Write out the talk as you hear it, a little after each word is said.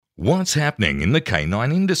What's happening in the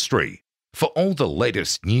canine industry? For all the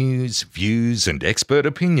latest news, views, and expert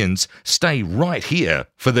opinions, stay right here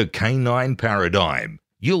for the Canine Paradigm.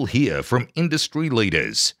 You'll hear from industry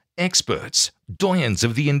leaders, experts, doyens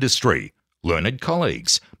of the industry, learned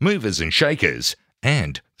colleagues, movers and shakers,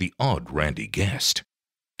 and the odd randy guest.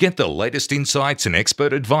 Get the latest insights and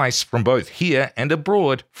expert advice from both here and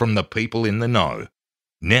abroad from the people in the know.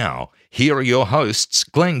 Now, here are your hosts,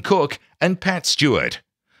 Glenn Cook and Pat Stewart.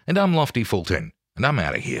 And I'm Lofty Fulton, and I'm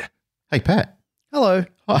out of here. Hey, Pat. Hello.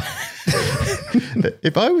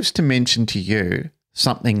 If I was to mention to you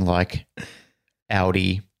something like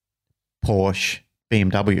Audi, Porsche,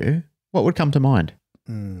 BMW, what would come to mind?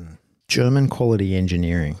 German quality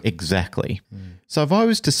engineering. Exactly. So if I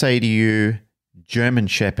was to say to you German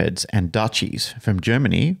Shepherds and Dutchies from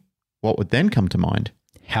Germany, what would then come to mind?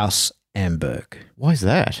 Haus Amberg. Why is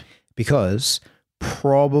that? Because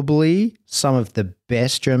probably some of the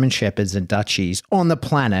best German Shepherds and Dutchies on the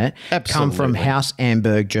planet come from Absolutely. Haus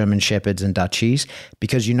Amberg German Shepherds and Dutchies,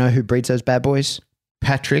 because you know who breeds those bad boys?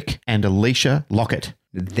 Patrick and Alicia Lockett.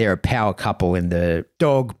 They're a power couple in the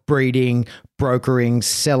dog breeding, brokering,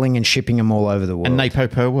 selling and shipping them all over the world. And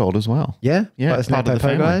Napopo World as well. Yeah? Yeah, Both part of the Napopo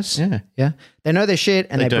family. guys? Yeah. Yeah. They know their shit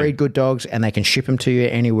and They they do. breed good dogs and they can ship them to you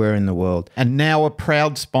anywhere in the world. And now a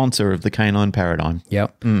proud sponsor of the Canine Paradigm.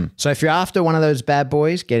 Yep. So if you're after one of those bad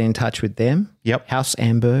boys, get in touch with them. Yep. Haus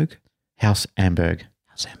Amberg. Haus Amberg.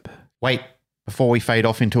 Haus Amberg. Wait, before we fade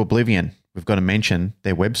off into oblivion, we've got to mention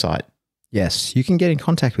their website. Yes, you can get in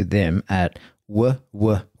contact with them at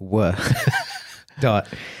dot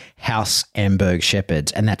Haus Amberg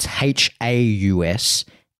Shepherds, and that's HAUSAMBERGSHEPHERDS.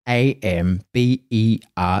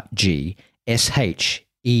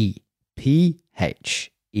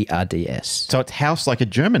 So it's house like a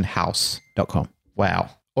German house. .com. Wow.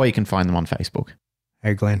 Or you can find them on Facebook.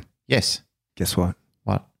 Hey Glenn, Yes. guess what?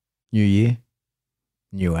 What? New year,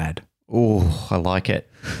 new ad. Oh, I like it.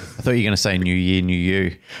 I thought you were going to say New Year, New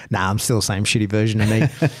You. Nah, I'm still the same shitty version of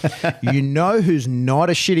me. You know who's not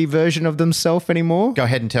a shitty version of themselves anymore? Go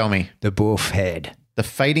ahead and tell me. The Buffhead. The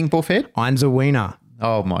fading buffhead? Ein's a wiener.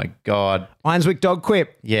 Oh my God. Einswick Dog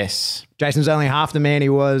Quip. Yes. Jason's only half the man he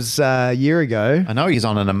was a year ago, I know he's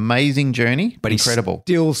on an amazing journey, but incredible.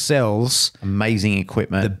 he still sells Amazing the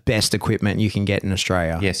equipment. best equipment you can get in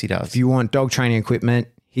Australia. Yes, he does. If you want dog training equipment,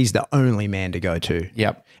 he's the only man to go to.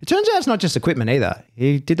 Yep. It turns out it's not just equipment either.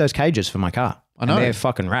 He did those cages for my car. I know. And they're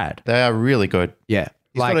fucking rad. They are really good. Yeah.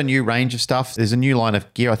 He's got a new range of stuff. There's a new line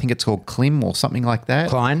of gear. I think it's called Klim or something like that.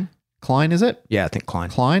 Klein. Klein, is it? Yeah, I think Klein.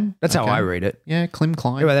 Klein? That's how Okay. I read it. Yeah, Klim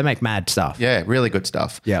Klein. Anyway, they make mad stuff. Yeah, really good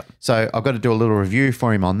stuff. Yep. So I've got to do a little review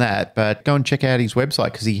for him on that, but go and check out his website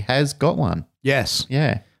because he has got one. Yes.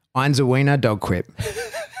 Yeah. Ein's a wiener dog quip.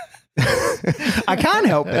 I can't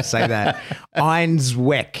help but say that.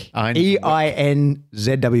 Einsweck. Einsweck.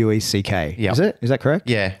 Einzweck. Yep. Is it? Is that correct?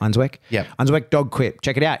 Yeah. Einsweck? Yep. Einsweck Dog Quip.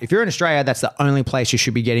 Check it out. If you're in Australia, that's the only place you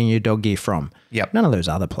should be getting your dog gear from. Yep. None of those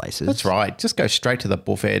other places. That's right. Just go straight to the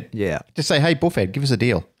buffhead. Yeah. Just say, hey, buffhead, give us a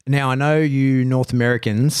deal. Now, I know you North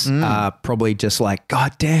Americans are probably just like,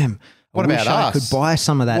 God damn. What I wish about I us? could buy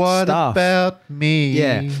some of that What stuff. about me?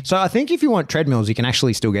 Yeah. So I think if you want treadmills, you can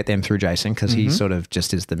actually still get them through Jason because he sort of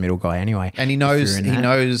just is the middle guy anyway. And he if knows you're in that.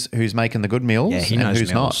 knows who's making the good meals Yeah, he and knows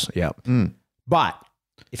who's mills. not. Yep. But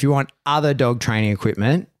if you want other dog training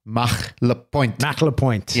equipment, Marc Lepointe. Mac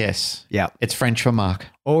Lapointe. Yes. Yep. It's French for Marc.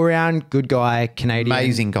 All around good guy, Canadian.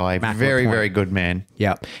 Amazing guy. Mac Very, Lapointe. very good man.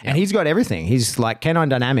 Yep. And he's got everything. He's like Canine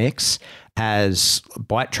Dynamics has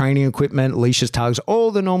bite training equipment, leashes, tugs,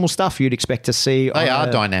 all the normal stuff you'd expect to see. They are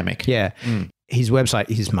dynamic. Yeah. His website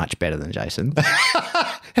is much better than Jason.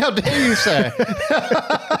 How dare you, sir?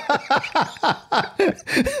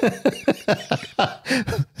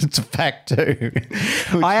 It's a fact too.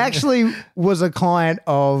 I actually was a client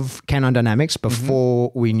of Canine Dynamics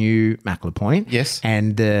before we knew Mac Lapointe. Yes.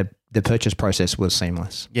 And the purchase process was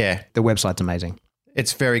seamless. Yeah. The website's amazing.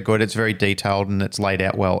 It's very good. It's very detailed and it's laid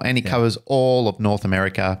out well. And he covers all of North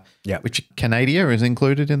America, Yep. which Canada is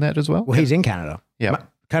included in that as well. Well, he's in Canada. Yep.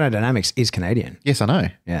 Canine Dynamics is Canadian. Yes, I know.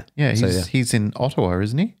 Yeah. Yeah, So, he's in Ottawa,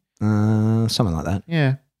 isn't he? something like that.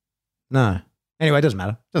 Yeah. No. Anyway, it doesn't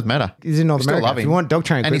matter. Doesn't matter. He's in North Still America. love If him. you want dog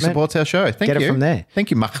training And he equipment, supports our show. Thank you. get it from there. Thank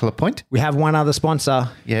you, Marc Lapointe. We have one other sponsor,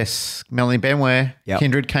 Yes, Melanie Benware, Yep.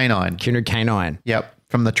 Kindred Canine. Kindred Canine. Yep,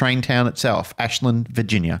 from the train town itself, Ashland,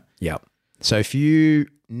 Virginia. Yep. So if you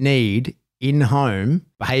need in-home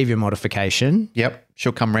behavior modification, Yep,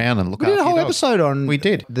 she'll come round and look we after did a whole your dog. episode on We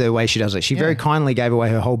did. the way she does it. She very kindly gave away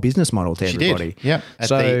her whole business model to She everybody. did. Yep, at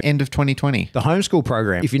So the end of 2020. the homeschool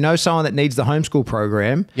program. If you know someone that needs the homeschool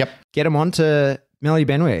program, Yep. get them onto Melody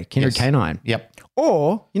Benware, Kindred Yes. Canine. Yep.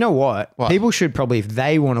 Or, you know what? What? People should probably, if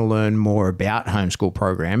they want to learn more about homeschool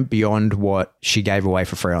program beyond what she gave away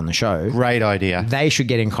for free on the show, Great idea. they should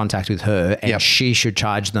get in contact with her and Yep. she should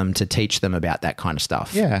charge them to teach them about that kind of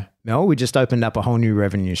stuff. Yeah, Mel, we just opened up a whole new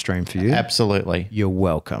revenue stream for you. absolutely. You're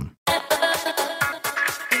welcome.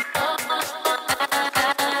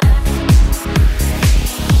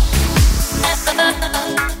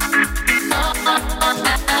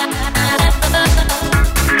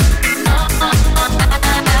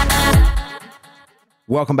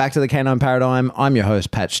 Welcome back to the Canine Paradigm. I'm your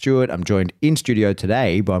host, Pat Stewart. I'm joined in studio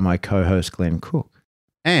today by my co-host, Glenn Cook.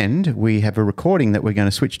 And we have a recording that we're going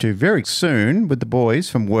to switch to very soon with the boys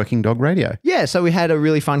from Working Dog Radio. Yeah, so we had a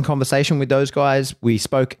really fun conversation with those guys. We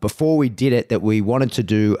spoke before we did it that we wanted to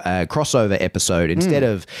do a crossover episode. Instead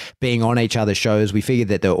of being on each other's shows, we figured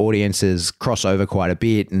that the audiences cross over quite a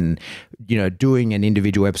bit and, you know, doing an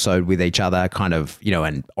individual episode with each other, kind of, you know,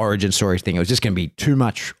 an origin story thing. It was just going to be too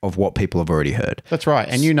much of what people have already heard. That's right.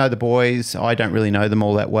 And you know the boys. I don't really know them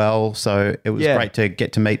all that well. So it was Yeah. great to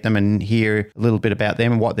get to meet them and hear a little bit about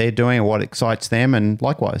them and what they're doing and what excites them, and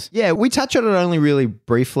likewise. Yeah, we touch on it only really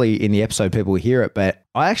briefly in the episode. People will hear it, but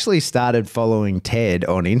I actually started following Ted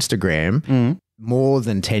on Instagram more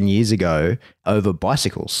than 10 years ago over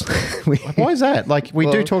bicycles. Why is that? Like, we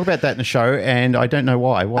do talk about that in the show, and I don't know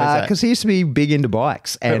why. Why is that? Because he used to be big into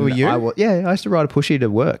bikes. And were you? I used to ride a pushy to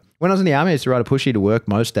work. When I was in the army, I used to ride a pushy to work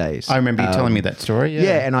most days. I remember you telling me that story.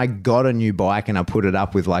 Yeah, and I got a new bike and I put it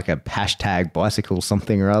up with like a hashtag bicycle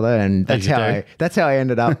something or other, and that's how I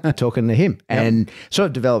ended up talking to him and sort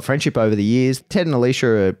of developed friendship over the years. Ted and Alicia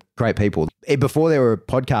are great people. Before there were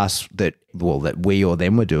podcasts that we or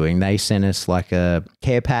them were doing, they sent us like a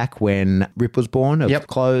care pack when Rip was born of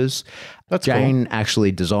clothes. That's Jane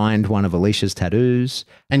actually designed one of Alicia's tattoos.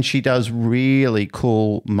 And she does really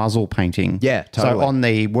cool muzzle painting. Yeah, totally. So on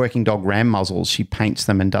the Working Dog Ram muzzles, she paints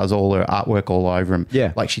them and does all her artwork all over them.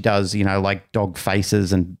 Yeah. Like she does, you know, like dog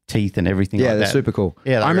faces and teeth and everything like that. Yeah, they're super cool.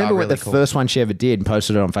 Yeah, I remember really the cool. first one she ever did and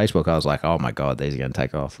posted it on Facebook. I was like, oh my God, these are going to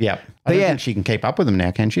take off. Yeah. I But don't yeah. think she can keep up with them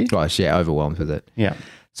now, can she? Gosh, yeah, overwhelmed with it. Yeah.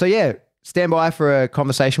 So yeah, stand by for a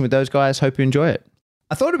conversation with those guys. Hope you enjoy it.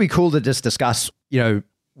 I thought it'd be cool to just discuss, you know,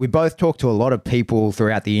 we both talk to a lot of people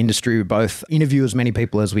throughout the industry. We both interview as many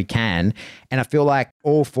people as we can. And I feel like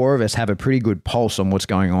all four of us have a pretty good pulse on what's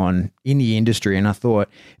going on in the industry. And I thought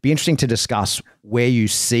it'd be interesting to discuss where you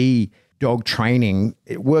see dog training,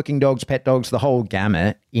 working dogs, pet dogs, the whole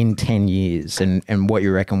gamut in 10 years and what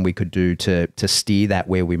you reckon we could do to steer that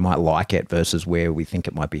where we might like it versus where we think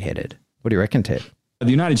it might be headed. What do you reckon, Ted?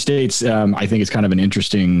 The United States, I think, is kind of an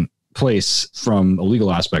interesting place from a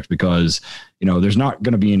legal aspect because, you know, there's not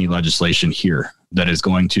going to be any legislation here that is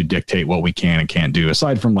going to dictate what we can and can't do,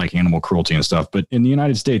 aside from like animal cruelty and stuff. But in the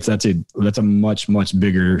United States, that's a much, much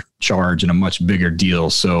bigger charge and a much bigger deal.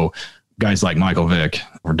 So guys like Michael Vick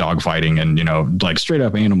or dog fighting and, you know, like straight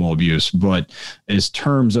up animal abuse. But as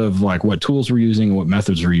terms of like what tools we're using and what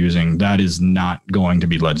methods we're using, that is not going to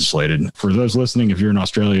be legislated. For those listening, if you're in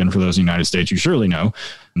Australia and for those in the United States, you surely know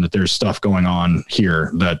that there's stuff going on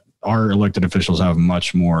here that our elected officials have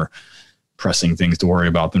much more pressing things to worry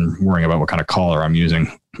about than worrying about what kind of collar I'm using.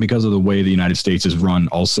 Because of the way the United States is run,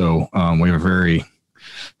 also, we have a very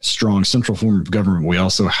strong central form of government. We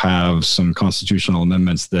also have some constitutional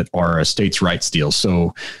amendments that are a states' rights deal.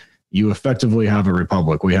 So you effectively have a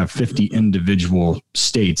republic. We have 50 individual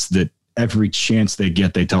states that every chance they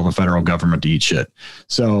get, they tell the federal government to eat shit.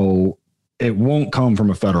 So it won't come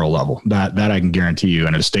from a federal level. That I can guarantee you.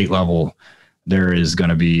 And at a state level, there is going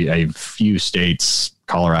to be a few states,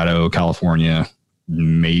 Colorado, California,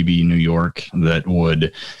 maybe New York, that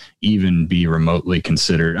would even be remotely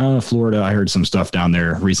considered. Florida, I heard some stuff down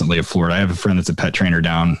there recently of Florida. I have a friend that's a pet trainer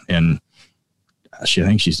down in, I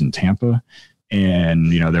think she's in Tampa.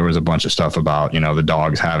 And, you know, there was a bunch of stuff about, you know, the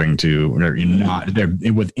dogs having to,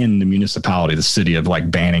 they're within the municipality, the city, of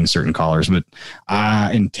like banning certain collars. But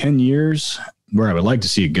in 10 years, where I would like to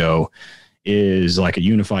see it go is like a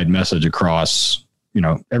unified message across, you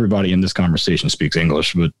know, everybody in this conversation speaks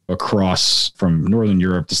English, but across from Northern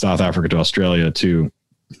Europe to South Africa to Australia to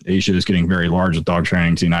Asia is getting very large with dog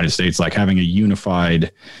training to the United States, like having a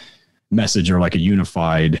unified message or like a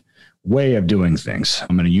unified way of doing things.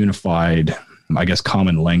 I mean, a unified, I guess,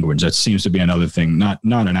 common language. That seems to be another thing, not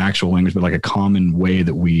an actual language, but like a common way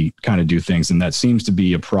that we kind of do things. And that seems to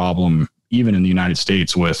be a problem even in the United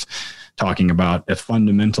States with talking about a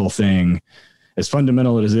fundamental thing, as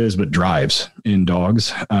fundamental as it is, but drives in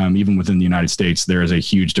dogs. Even within the United States, there is a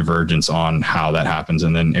huge divergence on how that happens.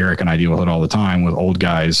 And then Eric and I deal with it all the time with old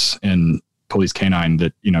guys in police canine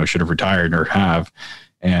that, you know, should have retired or have.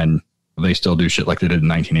 And they still do shit like they did in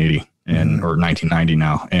 1980 or 1990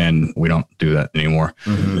 now. And we don't do that anymore.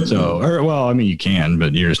 So, you can,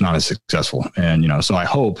 but you're just not as successful. And, so I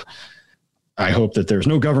hope that there's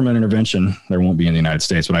no government intervention. There won't be in the United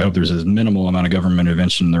States, but I hope there's as minimal amount of government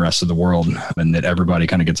intervention in the rest of the world, and that everybody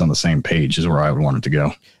kind of gets on the same page is where I would want it to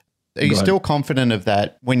go. Are you still confident of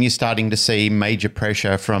that when you're starting to see major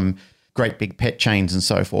pressure from great big pet chains and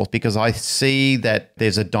so forth? Because I see that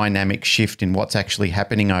there's a dynamic shift in what's actually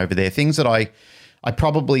happening over there. Things that I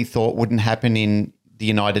probably thought wouldn't happen in the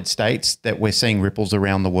United States, that we're seeing ripples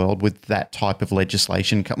around the world with that type of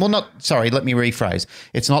legislation. Let me rephrase.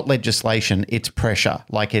 It's not legislation, it's pressure.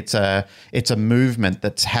 Like it's a movement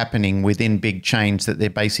that's happening within big chains that they're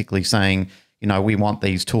basically saying, we want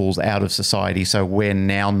these tools out of society, so we're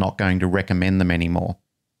now not going to recommend them anymore.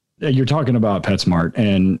 You're talking about PetSmart,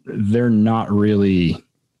 and they're not really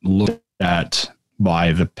looked at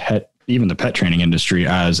by even the pet training industry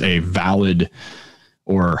as a valid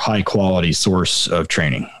or high quality source of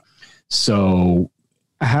training. So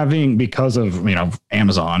because of,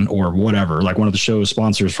 Amazon or whatever, like one of the show's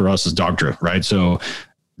sponsors for us is Dogtra, right? So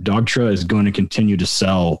Dogtra is going to continue to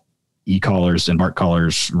sell e-collars and bark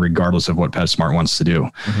collars regardless of what PetSmart wants to do.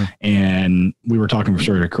 And we were talking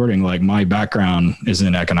before recording, like my background is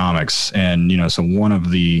in economics, and so one of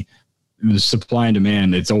the supply and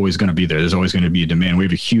demand, it's always going to be there. There's always going to be a demand. We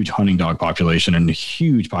have a huge hunting dog population and a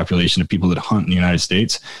huge population of people that hunt in the United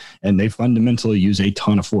States, and they fundamentally use a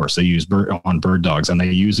ton of force. They use bird dogs, and they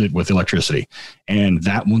use it with electricity, and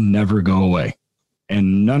that will never go away.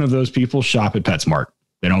 And none of those people shop at PetSmart.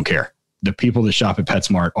 They don't care. The people that shop at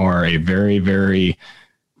PetSmart are a very, very,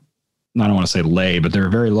 I don't want to say lay, but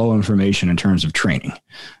they're very low information in terms of training.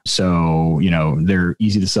 So, they're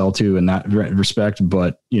easy to sell to in that respect.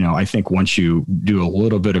 But, I think once you do a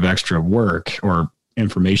little bit of extra work or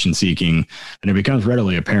information seeking, then it becomes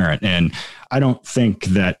readily apparent. And I don't think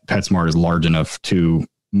that PetSmart is large enough to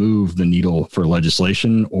move the needle for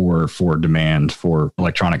legislation or for demand for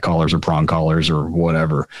electronic collars or prong collars or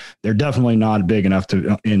whatever. They're definitely not big enough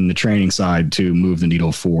in the training side to move the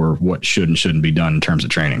needle for what should and shouldn't be done in terms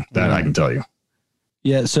of training. That I can tell you.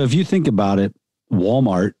 Yeah. So if you think about it,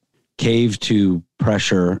 Walmart caved to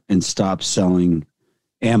pressure and stopped selling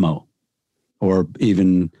ammo or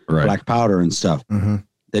even black powder and stuff.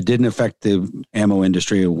 That didn't affect the ammo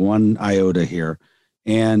industry one iota here.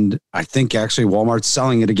 And I think actually Walmart's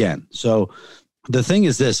selling it again. So the thing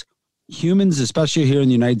is this, humans, especially here in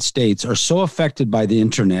the United States, are so affected by the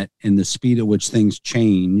internet and the speed at which things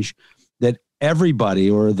change that everybody,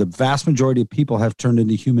 or the vast majority of people, have turned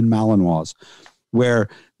into human Malinois, where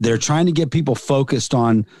they're trying to get people focused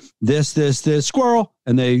on this squirrel,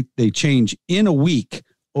 and they change in a week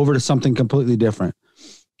over to something completely different.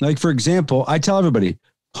 Like, for example, I tell everybody,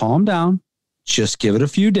 calm down, just give it a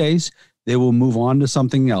few days. They will move on to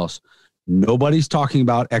something else. Nobody's talking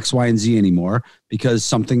about X, Y, and Z anymore because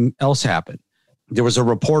something else happened. There was a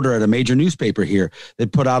reporter at a major newspaper here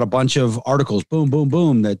that put out a bunch of articles, boom, boom,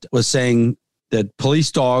 boom, that was saying that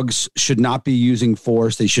police dogs should not be using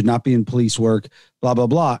force. They should not be in police work, blah, blah,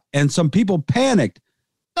 blah. And some people panicked.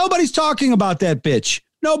 Nobody's talking about that bitch.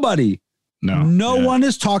 Nobody. No one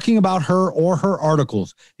is talking about her or her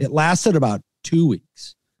articles. It lasted about 2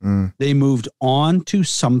 weeks. They moved on to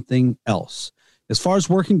something else. As far as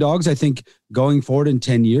working dogs, I think going forward in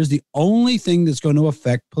 10 years, the only thing that's going to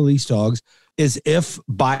affect police dogs is if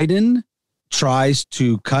Biden tries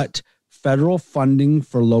to cut federal funding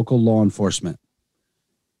for local law enforcement.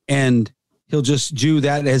 And he'll just do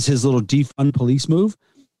that as his little defund police move.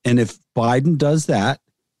 And if Biden does that,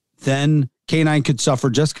 then K9 could suffer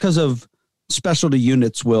just because of specialty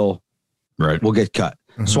units will get cut.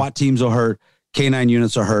 SWAT teams will hurt. K9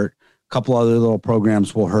 units are hurt. A couple other little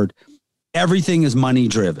programs will hurt. Everything is money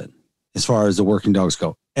driven as far as the working dogs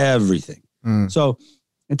go. Everything. So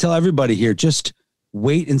I tell everybody here, just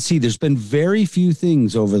wait and see. There's been very few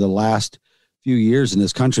things over the last few years in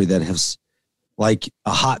this country that have like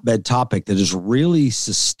a hotbed topic that is really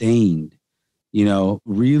sustained,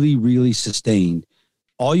 really, really sustained.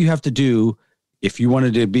 All you have to do, if you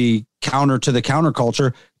wanted to be counter to the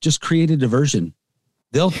counterculture, just create a diversion.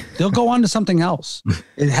 They'll go on to something else.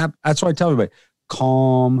 That's why I tell everybody,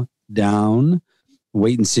 calm down,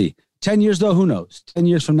 wait and see. 10 years though, who knows? 10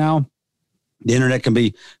 years from now, the internet can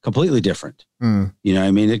be completely different.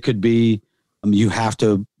 It could be, you have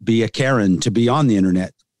to be a Karen to be on the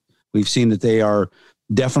internet. We've seen that they are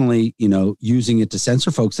definitely, using it to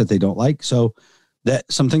censor folks that they don't like. So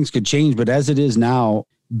that some things could change, but as it is now,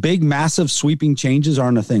 big, massive sweeping changes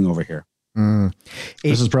aren't a thing over here.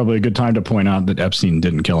 This is probably a good time to point out that Epstein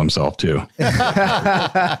didn't kill himself too.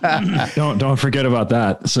 Don't forget about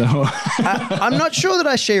that. So I'm not sure that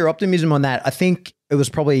I share your optimism on that. I think it was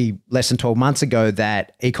probably less than 12 months ago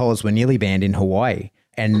that e-collars were nearly banned in Hawaii.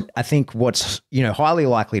 And I think what's, highly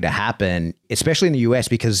likely to happen, especially in the US,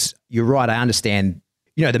 because you're right, I understand,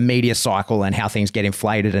 the media cycle and how things get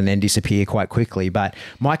inflated and then disappear quite quickly. But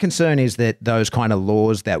my concern is that those kind of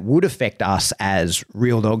laws that would affect us as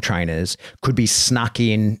real dog trainers could be snuck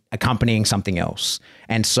in accompanying something else.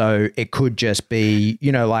 And so it could just be,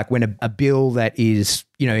 like when a bill that is,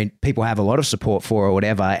 people have a lot of support for or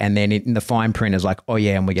whatever, and then in the fine print is like, oh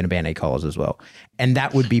yeah, and we're going to ban e-collars as well. And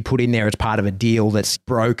that would be put in there as part of a deal that's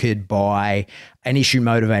brokered by an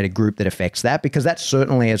issue-motivated group that affects that, because that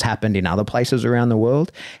certainly has happened in other places around the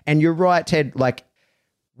world. And you're right, Ted, like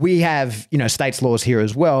we have, states' laws here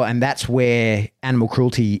as well, and that's where animal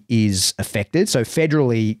cruelty is affected. So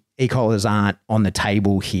federally, e-collars aren't on the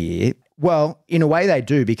table here. Well, in a way they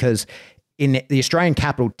do, because in the Australian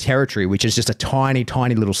Capital Territory, which is just a tiny,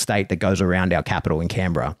 tiny little state that goes around our capital in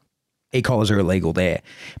Canberra, e-collars are illegal there.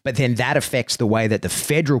 But then that affects the way that the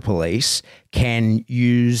federal police can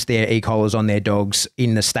use their e-collars on their dogs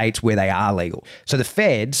in the states where they are legal. So the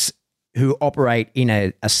feds who operate in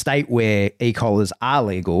a state where e-collars are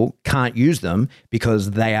legal can't use them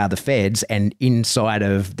because they are the feds, and inside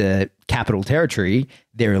of the Capital Territory,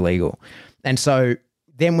 they're illegal. And so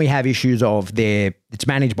then we have issues of it's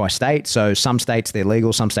managed by state. So some states they're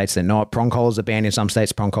legal, some states they're not. Prong collars are banned in some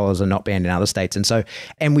states, prong collars are not banned in other states.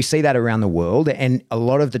 And we see that around the world. And a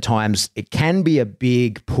lot of the times it can be a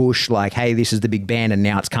big push like, hey, this is the big ban and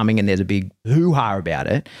now it's coming and there's a big hoo-ha about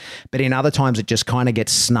it. But in other times it just kind of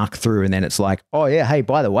gets snuck through and then it's like, oh yeah, hey,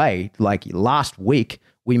 by the way, like last week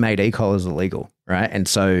we made e-collars illegal, right? And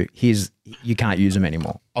so you can't use them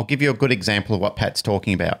anymore. I'll give you a good example of what Pat's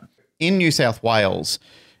talking about. In New South Wales,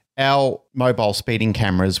 our mobile speeding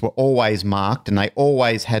cameras were always marked and they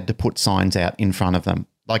always had to put signs out in front of them.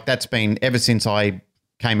 Like that's been ever since I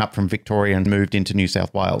came up from Victoria and moved into New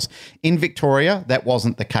South Wales. In Victoria, that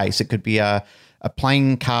wasn't the case. It could be a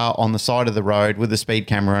plain car on the side of the road with a speed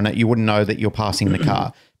camera on it. You wouldn't know that you're passing the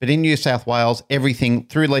car. But in New South Wales, everything,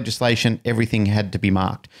 through legislation, everything had to be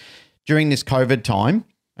marked. During this COVID time,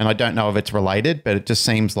 and I don't know if it's related, but it just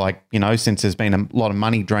seems like, since there's been a lot of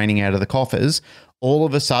money draining out of the coffers, all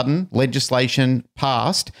of a sudden legislation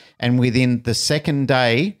passed, and within the second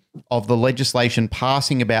day of the legislation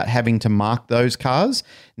passing about having to mark those cars,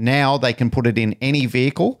 now they can put it in any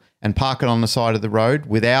vehicle and park it on the side of the road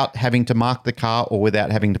without having to mark the car or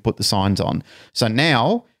without having to put the signs on. So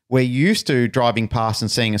now we're used to driving past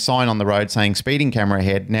and seeing a sign on the road saying speeding camera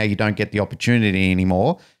ahead. Now you don't get the opportunity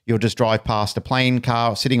anymore. You'll just drive past a plain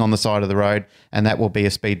car sitting on the side of the road and that will be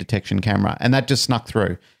a speed detection camera. And that just snuck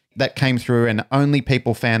through. That came through and only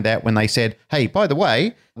people found out when they said, hey, by the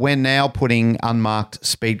way, we're now putting unmarked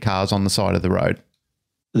speed cars on the side of the road.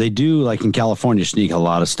 They do, like in California, sneak a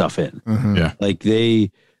lot of stuff in. Mm-hmm. Yeah. Like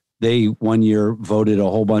they 1 year voted a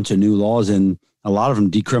whole bunch of new laws and a lot of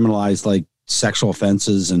them decriminalized like sexual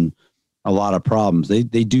offenses and a lot of problems. They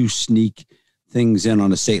do sneak things in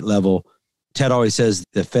on a state level. Ted always says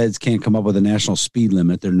the feds can't come up with a national speed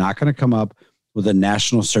limit. They're not going to come up with a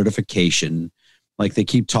national certification. Like they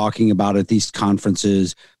keep talking about at these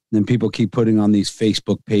conferences, and then people keep putting on these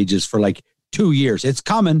Facebook pages for like 2 years. It's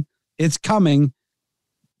coming. It's coming.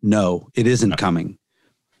 No, it isn't coming.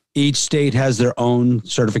 Each state has their own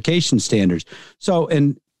certification standards. So,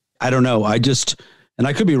 and I don't know. And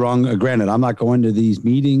I could be wrong. Granted, I'm not going to these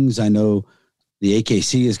meetings. I know the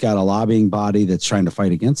AKC has got a lobbying body that's trying to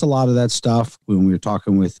fight against a lot of that stuff. When we were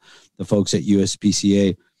talking with the folks at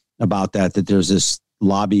USPCA about that there's this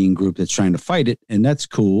lobbying group that's trying to fight it, and that's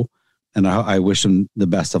cool. And I wish them the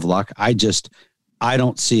best of luck. I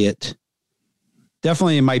don't see it.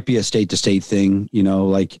 Definitely it might be a state to state thing,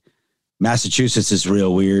 like Massachusetts is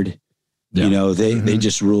real weird. Yeah. They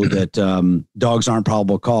just ruled that dogs aren't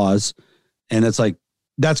probable cause. And it's like,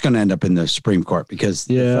 that's going to end up in the Supreme Court because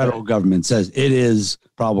the federal government says it is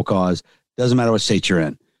probable cause. Doesn't matter what state you're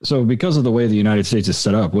in. So because of the way the United States is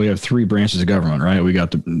set up, we have three branches of government, right? We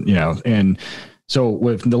got and so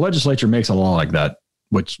if the legislature makes a law like that,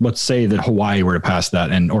 which let's say that Hawaii were to pass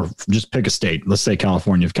that or just pick a state, let's say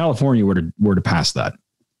California, if California were to pass that,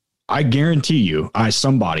 I guarantee you,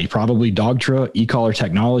 somebody, probably Dogtra, e-collar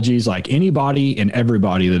technologies, like anybody and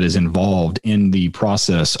everybody that is involved in the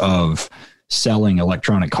process of selling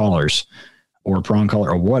electronic collars or prong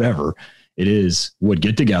collar or whatever it is, would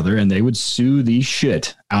get together and they would sue the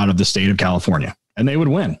shit out of the state of California. And they would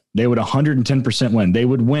win. They would 110% win. They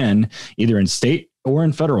would win either in state or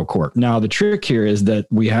in federal court. Now, the trick here is that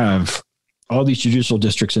we have all these judicial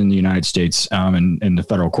districts in the United States and the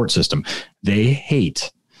federal court system, they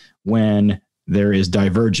hate when there is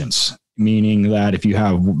divergence, meaning that if you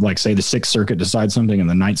have, like, say, the Sixth Circuit decides something and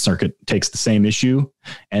the Ninth Circuit takes the same issue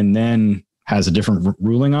and then has a different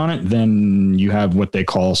ruling on it, then you have what they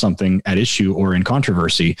call something at issue or in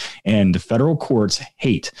controversy. And the federal courts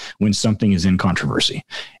hate when something is in controversy.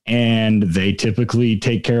 And they typically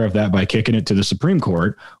take care of that by kicking it to the Supreme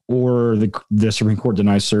Court, or the Supreme Court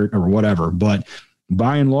denies cert or whatever. But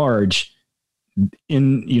by and large,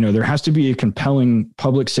 there has to be a compelling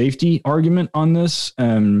public safety argument on this.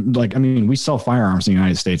 We sell firearms in the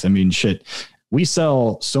United States. I mean, shit, we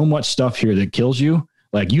sell so much stuff here that kills you.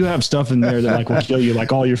 Like, you have stuff in there that, like, will kill you,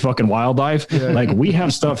 like all your fucking wildlife. Yeah. Like, we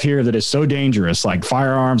have stuff here that is so dangerous, like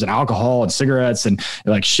firearms and alcohol and cigarettes and,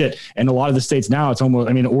 like, shit. And a lot of the states now, it's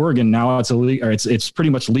almost, Oregon now, it's illegal, or it's pretty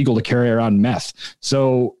much legal to carry around meth.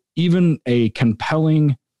 So even a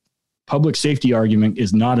compelling public safety argument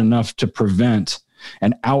is not enough to prevent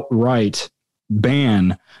an outright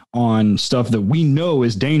ban on stuff that we know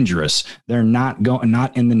is dangerous. They're not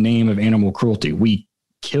in the name of animal cruelty. We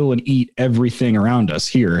kill and eat everything around us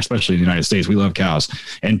here, especially in the United States. We love cows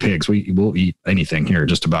and pigs. We will eat anything here,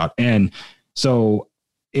 just about. And so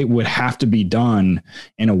it would have to be done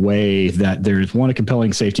in a way that there's, one, a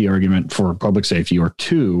compelling safety argument for public safety, or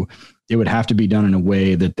two, it would have to be done in a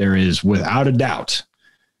way that there is, without a doubt,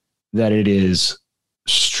 that it is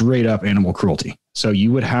straight up animal cruelty. So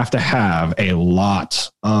you would have to have a lot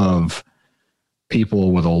of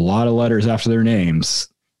people with a lot of letters after their names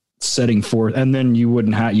setting forth, and then you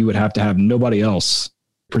would have to have nobody else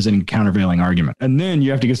presenting a countervailing argument. And then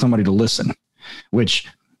you have to get somebody to listen, which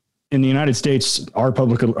in the United States, our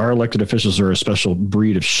elected officials are a special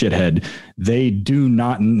breed of shithead. They do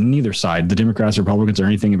not, neither side, the Democrats, Republicans, or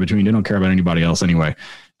anything in between, they don't care about anybody else anyway.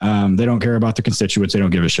 They don't care about the constituents. They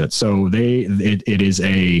don't give a shit. So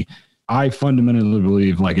I fundamentally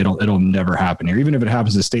believe, like, it'll never happen here. Even if it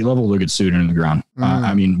happens at the state level, they'll get sued into the ground.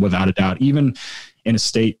 Without a doubt, even in a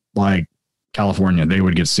state like California, they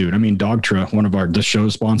would get sued. Dogtra, one of the show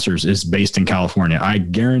sponsors, is based in California. I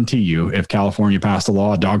guarantee you, if California passed a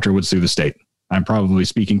law, Dogtra would sue the state. I'm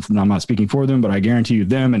not speaking for them, but I guarantee you,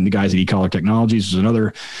 them and the guys at E-Collar Technologies, there's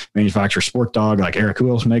another manufacturer, Sport Dog, like Eric, who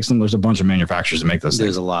else makes them? There's a bunch of manufacturers that make those things.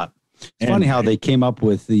 There's a lot. It's funny how they came up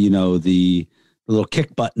with the little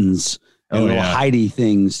kick buttons and little hidey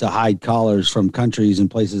things to hide collars from countries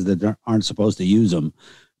and places that aren't supposed to use them.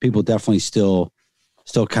 People definitely still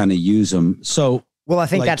kind of use them. So, well, I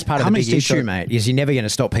think that's part of the big issue, mate, is you're never going to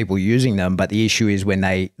stop people using them. But the issue is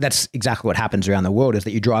that's exactly what happens around the world, is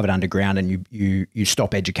that you drive it underground and you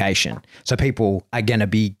stop education. So people are going to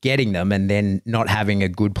be getting them and then not having a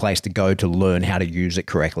good place to go to learn how to use it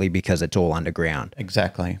correctly because it's all underground.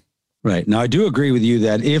 Exactly. Right. Now, I do agree with you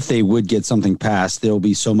that if they would get something passed, there'll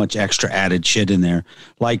be so much extra added shit in there.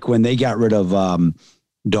 Like when they got rid of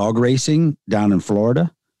dog racing down in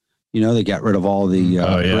Florida, they got rid of all the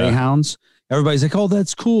greyhounds. Everybody's like, oh,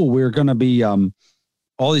 that's cool. We're going to be,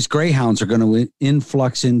 all these greyhounds are going to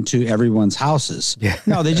influx into everyone's houses. Yeah.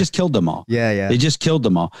 No, they just killed them all. Yeah. They just killed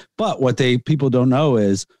them all. But what people don't know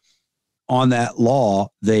is on that law,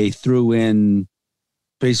 they threw in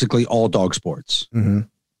basically all dog sports. Mm-hmm.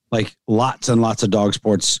 Like lots and lots of dog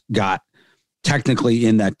sports got technically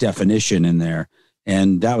in that definition in there.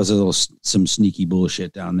 And that was some sneaky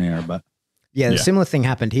bullshit down there, but. Yeah, the similar thing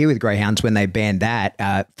happened here with greyhounds when they banned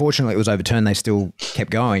that. Fortunately, it was overturned. They still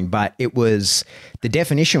kept going, but the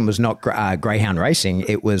definition was not greyhound racing.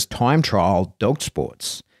 It was time trial dog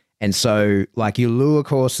sports. And so like your lure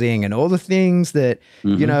coursing and all the things that,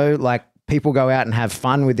 like people go out and have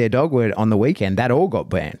fun with their dog on the weekend, that all got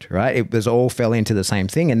banned, right? It was all fell into the same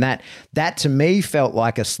thing. And that to me felt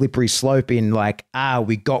like a slippery slope in like,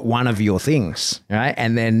 we got one of your things, right?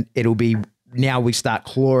 And then it'll be, now we start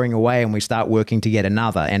clawing away and we start working to get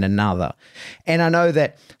another and another. And I know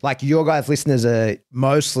that like your guys' listeners are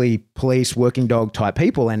mostly police, working dog type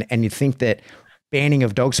people. And you think that banning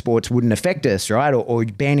of dog sports wouldn't affect us, right? Or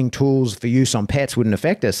banning tools for use on pets wouldn't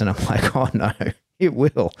affect us. And I'm like, oh no, it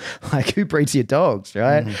will. Like who breeds your dogs,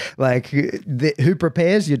 right? Mm-hmm. Like who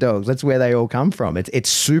prepares your dogs? That's where they all come from. It's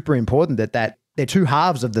super important that they're two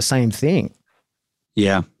halves of the same thing.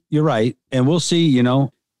 Yeah, you're right. And we'll see,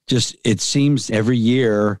 just it seems every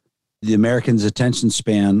year the Americans' attention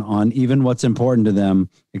span on even what's important to them,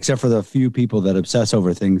 except for the few people that obsess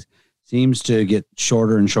over things, seems to get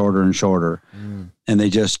shorter and shorter and shorter. And they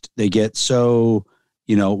get so,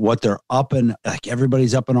 what they're up and like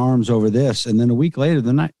everybody's up in arms over this. And then a week later,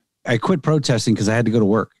 I quit protesting because I had to go to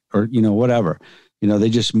work or, whatever, they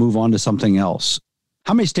just move on to something else.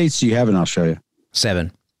 How many states do you have in Australia?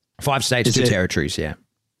 7. 5 states, 2 territories. Yeah.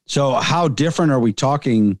 So how different are we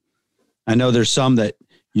talking? I know there's some that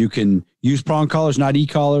you can use prong collars, not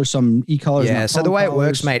e-collars, some e-collars. Yeah. So the way it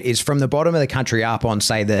works, mate, is from the bottom of the country up on,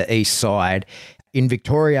 say, the east side. In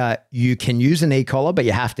Victoria, you can use an e-collar, but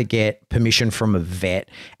you have to get permission from a vet.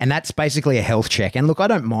 And that's basically a health check. And look, I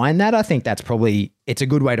don't mind that. I think that's it's a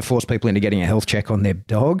good way to force people into getting a health check on their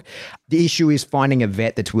dog. The issue is finding a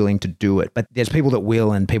vet that's willing to do it. But there's people that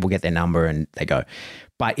will, and people get their number and they go.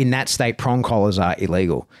 But in that state, prong collars are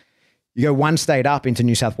illegal. You go 1 state up into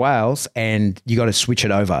New South Wales and you got to switch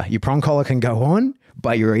it over. Your prong collar can go on,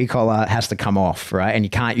 but your e-collar has to come off, right? And you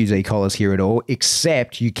can't use e-collars here at all,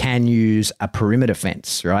 except you can use a perimeter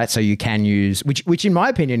fence, right? So you can use, which in my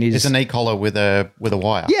opinion is... It's an e-collar with a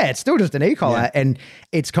wire. Yeah, it's still just an e-collar. Yeah. And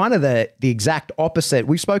it's kind of the exact opposite.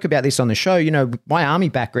 We spoke about this on the show. You know, my army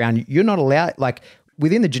background, you're not allowed, like...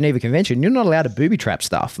 Within the Geneva Convention, you're not allowed to booby trap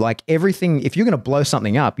stuff. Like everything, if you're going to blow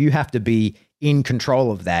something up, you have to be in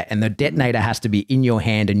control of that. And the detonator has to be in your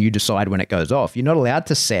hand and you decide when it goes off. You're not allowed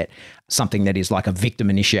to set something that is like a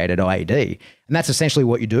victim-initiated IED. And that's essentially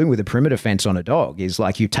what you're doing with a perimeter fence on a dog is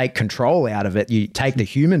like you take control out of it. You take the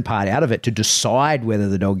human part out of it to decide whether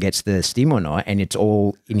the dog gets the stim or not. And it's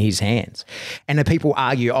all in his hands. And the people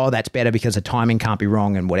argue, oh, that's better because the timing can't be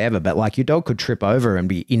wrong and whatever. But like your dog could trip over and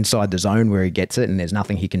be inside the zone where he gets it and there's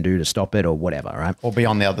nothing he can do to stop it or whatever, right? Or be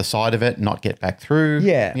on the other side of it, not get back through.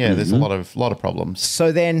 Yeah. Yeah, there's a lot of problems.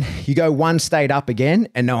 So then you go 1 state up again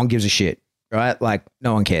and no one gives a shit, right? Like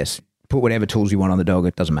no one cares. Put whatever tools you want on the dog.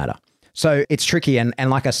 It doesn't matter. So it's tricky. And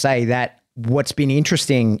like I say, that what's been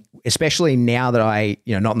interesting, especially now that I,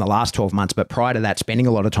 not in the last 12 months, but prior to that, spending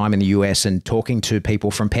a lot of time in the US and talking to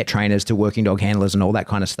people from pet trainers to working dog handlers and all that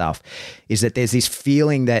kind of stuff, is that there's this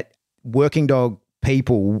feeling that working dog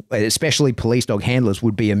people, especially police dog handlers,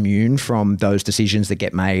 would be immune from those decisions that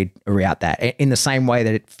get made around that. In the same way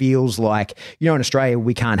that it feels like, in Australia,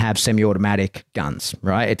 we can't have semi-automatic guns,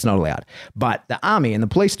 right? It's not allowed. But the army and the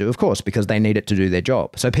police do, of course, because they need it to do their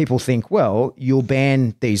job. So people think, well, you'll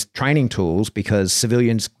ban these training tools because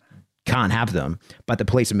civilians can't have them, but the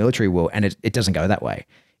police and military will. And it doesn't go that way.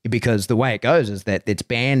 Because the way it goes is that it's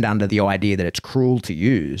banned under the idea that it's cruel to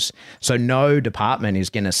use. So no department is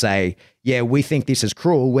going to say, yeah, we think this is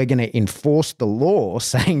cruel. We're going to enforce the law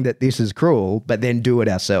saying that this is cruel, but then do it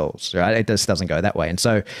ourselves, right? It just doesn't go that way. And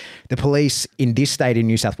so the police in this state in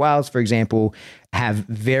New South Wales, for example, have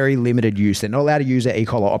very limited use. They're not allowed to use their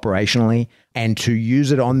e-collar operationally, and to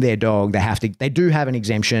use it on their dog, they do have an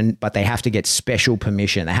exemption, but they have to get special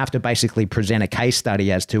permission. They have to basically present a case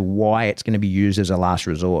study as to why it's going to be used as a last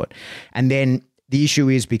resort. And then the issue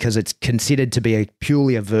is because it's considered to be a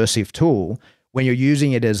purely aversive tool, when you're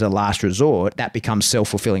using it as a last resort, that becomes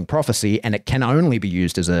self-fulfilling prophecy, and it can only be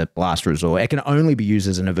used as a last resort. It can only be used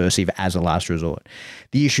as an aversive as a last resort.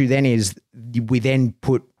 The issue then is we then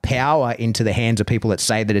put power into the hands of people that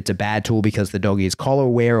say that it's a bad tool because the dog is collar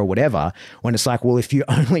aware or whatever, when it's like, well, if you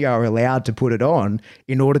only are allowed to put it on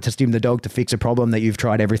in order to stim the dog to fix a problem that you've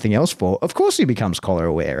tried everything else for, of course he becomes collar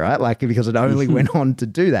aware, right? Like, because it only went on to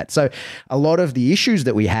do that. So a lot of the issues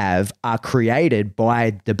that we have are created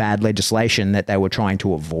by the bad legislation that they were trying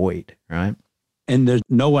to avoid, right? And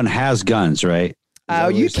no one has guns, right?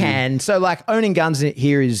 You can. So like owning guns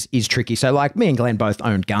here is tricky. So like me and Glenn both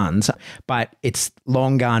owned guns, but it's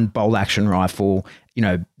long gun, bolt action rifle,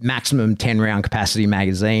 maximum 10 round capacity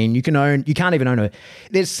magazine. You can't even own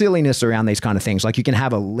there's silliness around these kind of things. Like you can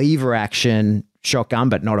have a lever action shotgun,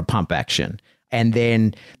 but not a pump action. And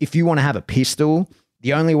then if you want to have a pistol,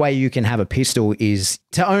 the only way you can have a pistol is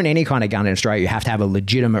to own any kind of gun in Australia. You have to have a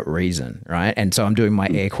legitimate reason, right? And so I'm doing my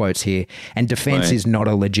air quotes here. And defense is not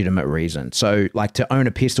a legitimate reason. So like to own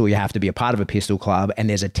a pistol, you have to be a part of a pistol club, and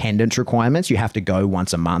there's attendance requirements. You have to go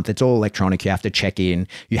once a month. It's all electronic. You have to check in.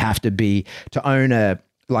 You have to own a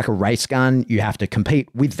race gun, you have to compete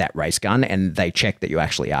with that race gun, and they check that you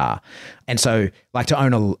actually are. And so like to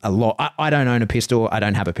own I don't own a pistol, I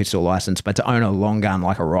don't have a pistol license, but to own a long gun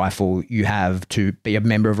like a rifle, you have to be a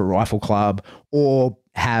member of a rifle club or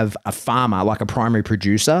have a farmer, like a primary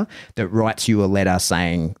producer, that writes you a letter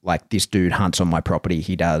saying like, this dude hunts on my property,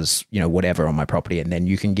 he does, whatever on my property. And then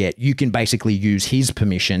you can basically use his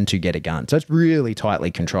permission to get a gun. So it's really tightly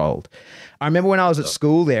controlled. I remember when I was at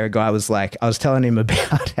school there, a guy was like, I was telling him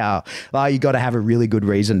about how you got to have a really good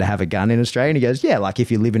reason to have a gun in Australia. And he goes, yeah, like if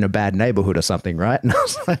you live in a bad neighborhood or something, right? And I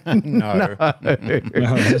was like, no, it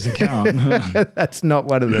doesn't count. That's not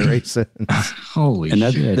one of the reasons. Holy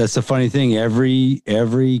shit. That's the funny thing.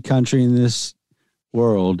 Every country in this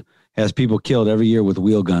world has people killed every year with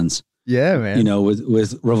wheel guns. Yeah, man.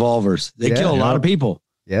 With revolvers. They kill a lot of people.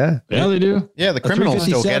 Yeah. Yeah, they do. Yeah, the criminals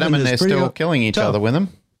still get them, and they're still killing each other with them.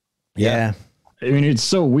 Yeah. I mean, it's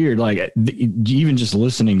so weird. Like even just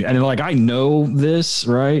listening, and like I know this,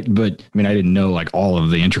 right? But I mean, I didn't know like all of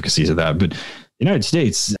the intricacies of that. But the United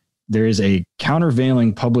States, there is a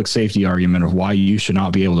countervailing public safety argument of why you should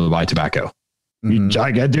not be able to buy tobacco.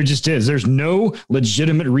 There just is. There's no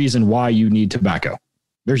legitimate reason why you need tobacco.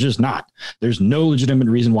 There's just not. There's no legitimate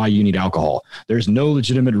reason why you need alcohol. There's no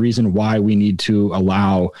legitimate reason why we need to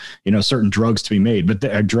allow, certain drugs to be made, but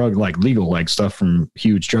a drug like legal, like stuff from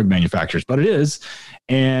huge drug manufacturers, but it is.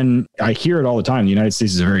 And I hear it all the time. The United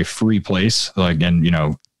States is a very free place. Like, and,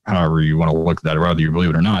 however you want to look at that, whether you believe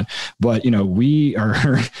it or not, but we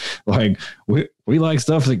are like, we like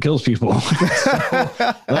stuff that kills people.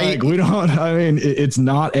 So, like we don't, I mean, it's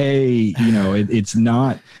not it's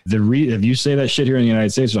not if you say that shit here in the United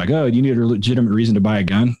States, like, oh, you need a legitimate reason to buy a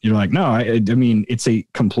gun. You're like, no, I mean, it's a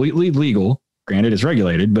completely legal, granted it's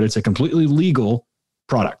regulated, but it's a completely legal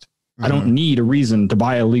product. I don't need a reason to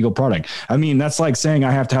buy a legal product. I mean, that's like saying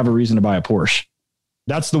I have to have a reason to buy a Porsche.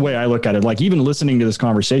 That's the way I look at it. Like even listening to this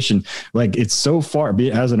conversation, like it's so far,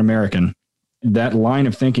 as an American, that line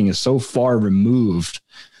of thinking is so far removed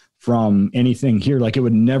from anything here. Like it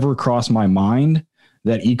would never cross my mind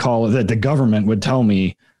that that the government would tell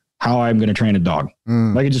me how I'm going to train a dog.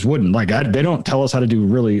 Like it just wouldn't. Like they don't tell us how to do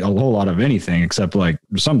really a whole lot of anything except like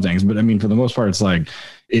some things. But I mean, for the most part, it's like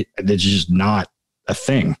it's just not a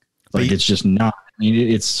thing. Like it's just not. I mean,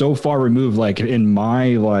 it's so far removed. Like in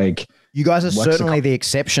my like. You guys are certainly the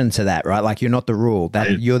exception to that, right? Like you're not the rule.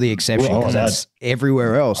 That you're the exception because that's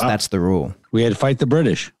everywhere else. That's the rule. We had to fight the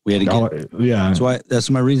British. We had to get. Yeah, that's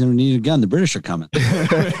my reason we need a gun. The British are coming.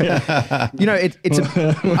 It's.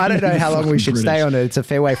 I don't know how long we should stay on it. It's a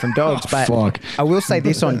fair way from dogs, but I will say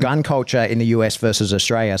this on gun culture in the US versus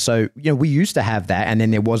Australia. So we used to have that, and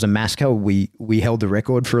then there was a massacre. We held the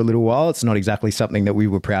record for a little while. It's not exactly something that we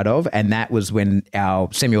were proud of, and that was when our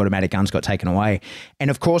semi-automatic guns got taken away. And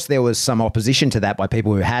of course, there was some opposition to that by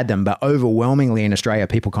people who had them, but overwhelmingly in Australia,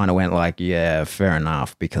 people kind of went like, "Yeah, fair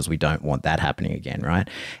enough," because we don't want that happening again, right?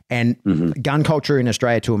 And gun culture in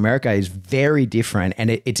Australia to America is very different. And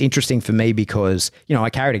it's interesting for me because, I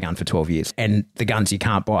carried a gun for 12 years and the guns you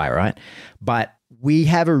can't buy, right? But we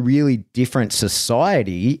have a really different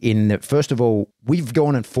society in that, first of all, we've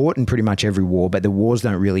gone and fought in pretty much every war, but the wars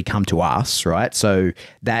don't really come to us, right? So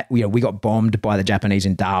that, we got bombed by the Japanese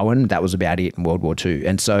in Darwin. That was about it in World War II.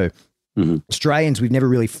 And so Australians, we've never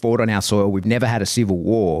really fought on our soil. We've never had a civil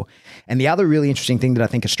war. And the other really interesting thing that I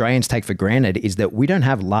think Australians take for granted is that we don't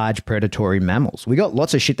have large predatory mammals. We got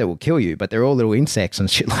lots of shit that will kill you, but they're all little insects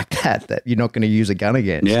and shit like that you're not going to use a gun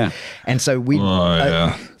against. Yeah. And so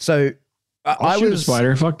I'll shoot a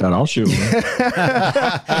spider. Fuck that. I'll shoot one.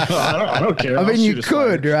 I don't care. I mean, you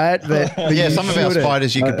could, right? But yeah, some of our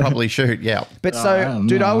spiders you could probably shoot. Yeah. But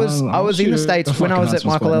dude, I was in the States when I was at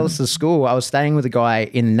Michael Ellis's school. I was staying with a guy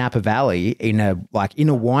in Napa Valley in a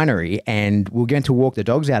winery, and we were going to walk the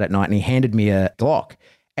dogs out at night, and he handed me a Glock.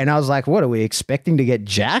 And I was like, what, are we expecting to get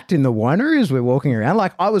jacked in the winery as we're walking around?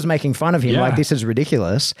 Like, I was making fun of him, like, this is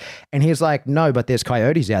ridiculous. And he was like, no, but there's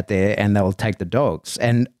coyotes out there and they'll take the dogs.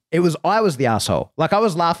 And I was the asshole. Like, I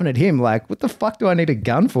was laughing at him, like, what the fuck do I need a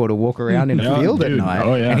gun for to walk around in a field at night?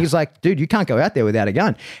 Oh, yeah. And he's like, dude, you can't go out there without a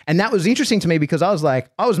gun. And that was interesting to me because I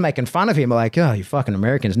was making fun of him, like, oh, you fucking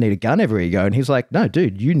Americans need a gun everywhere you go. And he's like, no,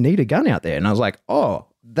 dude, you need a gun out there. And I was like, oh,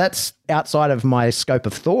 that's outside of my scope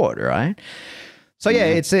of thought, right? So yeah,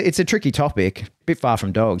 it's a tricky topic, a bit far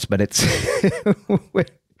from dogs, but it's.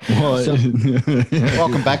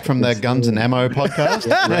 Welcome back from the Guns and Ammo podcast.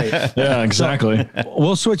 Right. Yeah, exactly.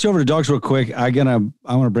 We'll switch over to dogs real quick. I want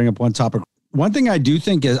to bring up one topic. One thing I do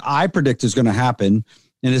think I predict is going to happen,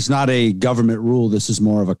 and it's not a government rule. This is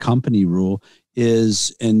more of a company rule.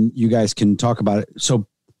 And you guys can talk about it. So,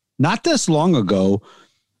 not this long ago,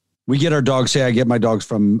 we get our dogs. Say I get my dogs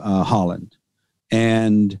from Holland,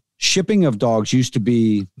 and shipping of dogs used to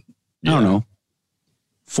be, I don't know,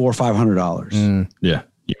 $400 or $500.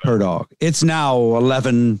 Per dog. It's now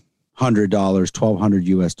 $1,100, $1,200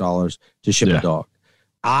 US to ship a dog.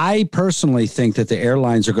 I personally think that the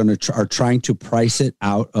airlines are trying to price it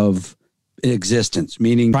out of existence,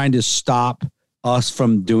 meaning trying to stop us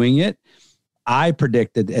from doing it. I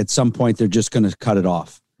predict that at some point they're just going to cut it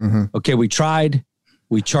off. Okay, we tried.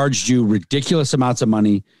 We charged you ridiculous amounts of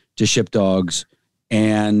money to ship dogs,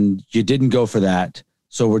 and you didn't go for that.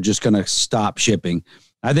 So we're just going to stop shipping.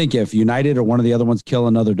 I think if United or one of the other ones kill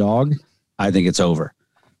another dog, I think it's over.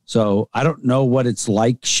 So I don't know what it's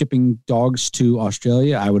like shipping dogs to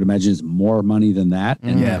Australia. I would imagine it's more money than that.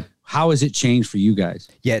 And How has it changed for you guys?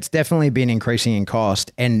 Yeah, it's definitely been increasing in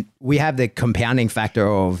cost. And we have the compounding factor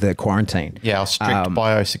of the quarantine. Yeah, our strict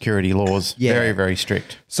biosecurity laws. yeah. Very, very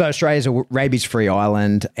strict. So Australia's a rabies-free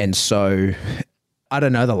island. And so I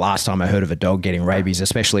don't know the last time I heard of a dog getting rabies,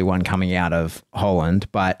 especially one coming out of Holland,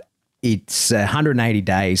 but it's 180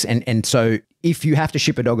 days. And so if you have to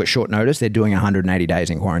ship a dog at short notice, they're doing 180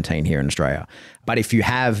 days in quarantine here in Australia. But if you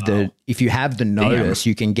have the notice,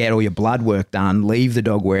 you can get all your blood work done, leave the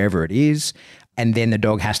dog wherever it is, and then the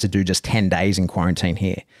dog has to do just 10 days in quarantine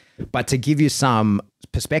here. But to give you some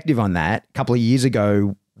perspective on that, a couple of years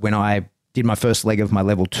ago when I did my first leg of my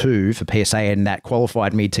level 2 for PSA and that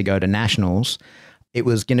qualified me to go to nationals, it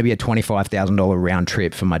was going to be a $25,000 round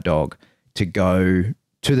trip for my dog to go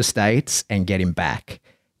to the States and get him back.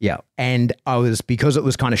 Yeah. And because it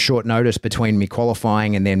was kind of short notice between me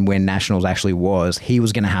qualifying and then when nationals actually was, he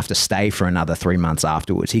was going to have to stay for another 3 months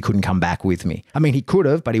afterwards. He couldn't come back with me. I mean, he could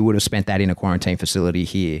have, but he would have spent that in a quarantine facility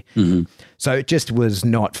here. Mm-hmm. So it just was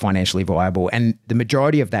not financially viable. And the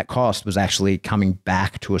majority of that cost was actually coming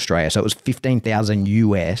back to Australia. So it was $15,000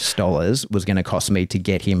 US was going to cost me to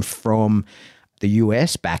get him from the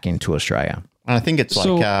US back into Australia. And I think it's like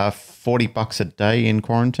 $40 a day in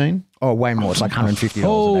quarantine. Oh, way more. It's like $150.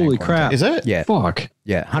 Holy crap. Is it? Yeah. Fuck.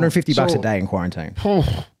 Yeah. $150 a day in quarantine.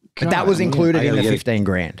 But that was included in the 15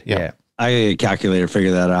 grand. Yeah. I got a calculator to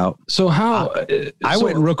figure that out. So how? I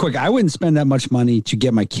went real quick. I wouldn't spend that much money to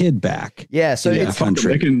get my kid back. Yeah. So it's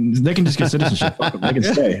country. They can just get citizenship. Fuck them. They can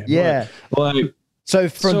stay. Yeah. Like, so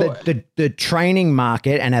from the training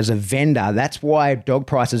market and as a vendor, that's why dog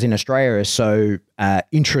prices in Australia are so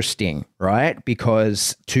interesting, right?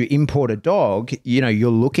 Because to import a dog,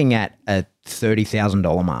 you're looking at a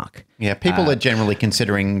 $30,000 mark. Yeah, people are generally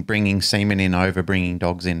considering bringing semen in over bringing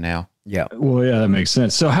dogs in now. Yeah. Well, yeah, that makes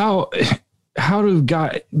sense. So how does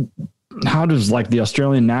like the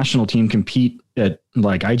Australian national team compete at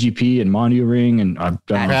like IGP and Mondio Ring and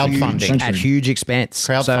crowdfunding at huge expense?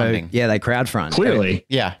 Crowdfunding. So, yeah, they crowdfund. Clearly.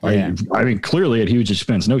 Yeah. I mean, clearly at huge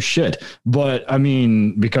expense. No shit. But I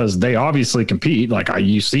mean, because they obviously compete, like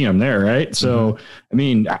you see them there, right? So, I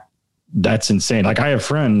mean, that's insane. Like I have a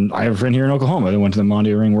friend here in Oklahoma that went to the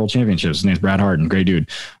Mondio Ring World Championships. His name's Brad Harden. Great dude.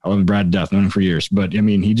 I love Brad to death. Known him for years. But I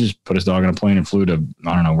mean, he just put his dog on a plane and flew to,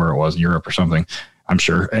 I don't know where it was, Europe or something, I'm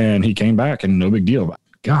sure. And he came back and no big deal.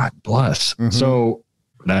 God bless. Mm-hmm. So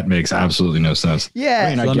that makes absolutely no sense. Yeah.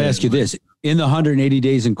 I mean, let me ask you this. In the 180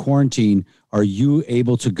 days in quarantine, are you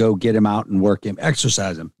able to go get him out and work him,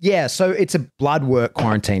 exercise him? Yeah. So it's a blood work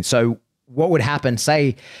quarantine. So what would happen,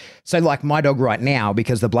 say like my dog right now,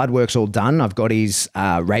 because the blood work's all done, I've got his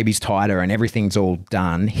rabies titer and everything's all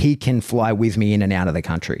done, he can fly with me in and out of the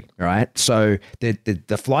country, right? So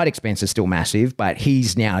the flight expense is still massive, but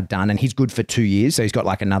he's now done and he's good for 2 years. So he's got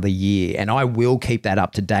like another year and I will keep that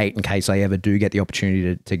up to date in case I ever do get the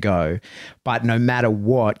opportunity to go. But no matter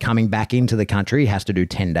what, coming back into the country, he has to do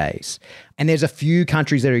 10 days. And there's a few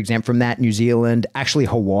countries that are exempt from that. New Zealand, actually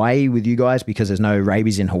Hawaii with you guys because there's no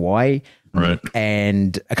rabies in Hawaii. Right.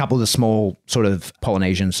 And a couple of the small sort of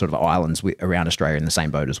Polynesian sort of islands around Australia in the same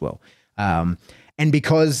boat as well. And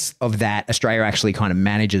because of that, Australia actually kind of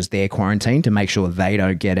manages their quarantine to make sure they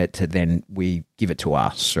don't get it to then we give it to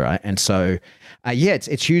us, right? And so,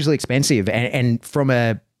 it's hugely expensive. And from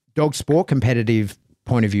a dog sport competitive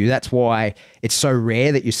point of view, that's why it's so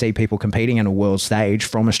rare that you see people competing on a world stage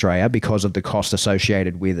from Australia because of the cost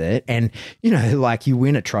associated with it. And, like you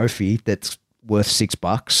win a trophy that's worth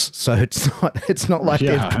 $6. So it's not like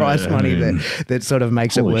there's prize money that sort of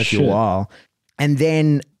makes it worth your while. And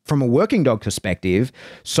then from a working dog perspective,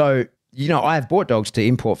 so, I have bought dogs to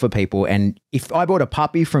import for people. And if I bought a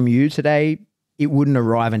puppy from you today, it wouldn't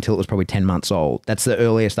arrive until it was probably 10 months old. That's the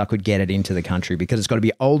earliest I could get it into the country because it's got to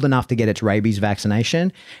be old enough to get its rabies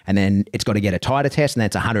vaccination. And then it's got to get a titer test and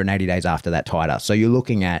that's 180 days after that titer. So you're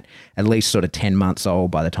looking at least sort of 10 months old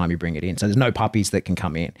by the time you bring it in. So there's no puppies that can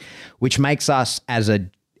come in, which makes us as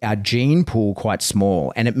our gene pool quite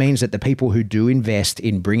small. And it means that the people who do invest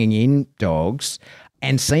in bringing in dogs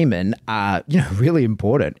and semen are, really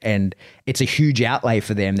important. And it's a huge outlay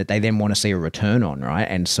for them that they then want to see a return on, right?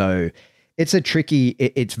 And so it's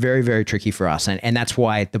very, very tricky for us. And that's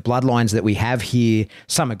why the bloodlines that we have here,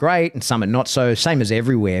 some are great and some are not so, same as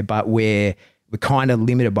everywhere, but we're kind of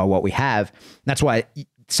limited by what we have. That's why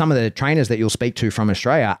some of the trainers that you'll speak to from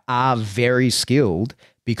Australia are very skilled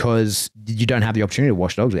because you don't have the opportunity to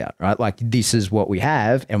wash dogs out, right? Like this is what we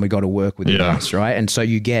have and we got to work with this, right? And so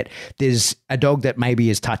there's a dog that maybe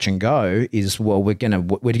is touch and go is, well, we're going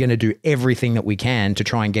to do everything that we can to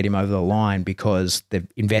try and get him over the line because the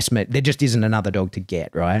investment, there just isn't another dog to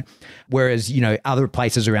get, right? Whereas, other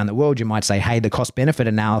places around the world, you might say, hey, the cost benefit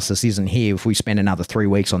analysis isn't here. If we spend another 3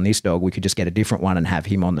 weeks on this dog, we could just get a different one and have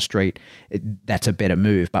him on the street. That's a better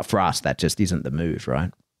move. But for us, that just isn't the move,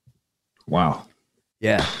 right? Wow.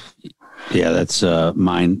 Yeah. Yeah, that's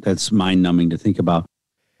mind-numbing to think about.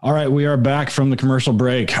 All right, we are back from the commercial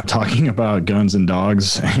break talking about guns and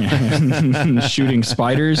dogs and shooting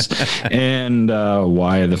spiders and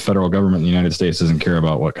why the federal government in the United States doesn't care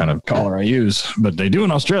about what kind of collar I use, but they do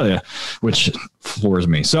in Australia, which floors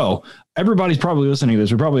me. So everybody's probably listening to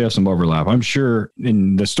this. We probably have some overlap. I'm sure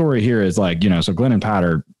in the story here is like, so Glenn and Pat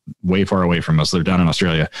are way far away from us. They're down in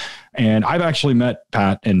Australia. And I've actually met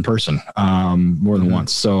Pat in person more than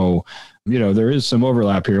once. So there is some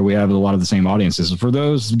overlap here. We have a lot of the same audiences. For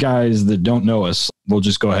those guys that don't know us, we'll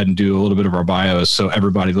just go ahead and do a little bit of our bios so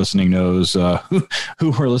everybody listening knows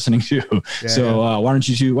who we're listening to. Yeah, so why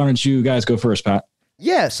don't you guys go first, Pat?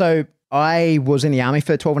 Yeah. So I was in the Army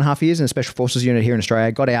for 12 and a half years in a Special Forces unit here in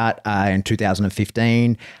Australia. Got out in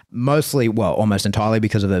 2015, almost entirely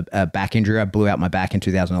because of a back injury. I blew out my back in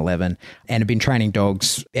 2011 and have been training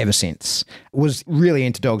dogs ever since. Was really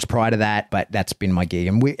into dogs prior to that, but that's been my gig.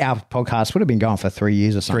 And our podcast would have been going for 3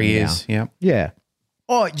 years or something. 3 years, now. Yeah.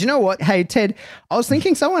 Oh, do you know what? Hey, Ted, I was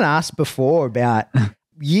thinking someone asked before about...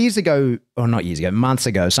 months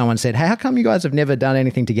ago, someone said, hey, how come you guys have never done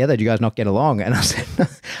anything together? Do you guys not get along? And I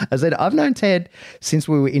said, I've known Ted since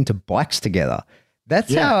we were into bikes together.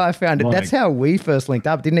 That's how I found it. That's how we first linked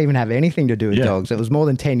up. Didn't even have anything to do with dogs. It was more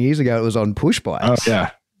than 10 years ago. It was on push bikes. Oh,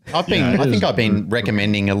 yeah. I think I've been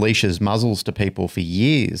recommending Alicia's muzzles to people for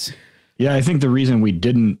years. Yeah, I think the reason we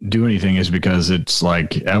didn't do anything is because it's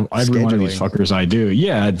like every one of these fuckers I do.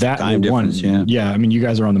 Yeah, that time one. Yeah, I mean, you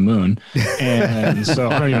guys are on the moon, and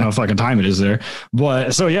so I don't even know what fucking time it is there.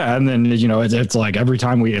 But so yeah, and then it's like every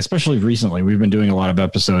time especially recently, we've been doing a lot of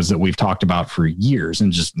episodes that we've talked about for years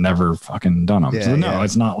and just never fucking done them.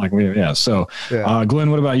 It's not like So,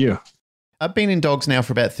 Glenn, what about you? I've been in dogs now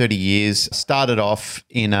for about 30 years. Started off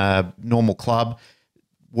in a normal club,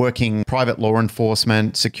 working private law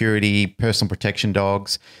enforcement, security, personal protection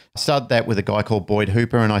dogs. Started that with a guy called Boyd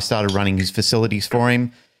Hooper, and I started running his facilities for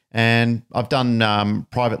him. And I've done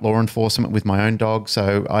private law enforcement with my own dog.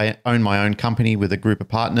 So I own my own company with a group of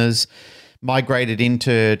partners. Migrated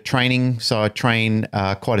into training. So I train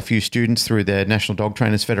quite a few students through the National Dog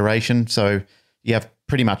Trainers Federation. So you have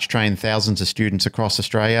pretty much trained thousands of students across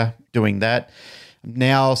Australia doing that.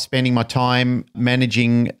 Now spending my time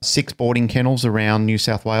managing 6 boarding kennels around New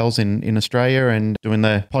South Wales in Australia and doing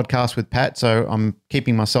the podcast with Pat. So I'm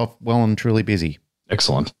keeping myself well and truly busy.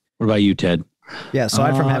 Excellent. What about you, Ted? Yeah,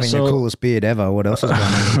 aside from having the coolest beard ever, what else is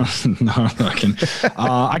going on?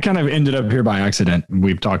 I kind of ended up here by accident.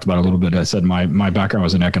 We've talked about it a little bit. I said my background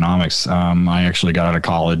was in economics. I actually got out of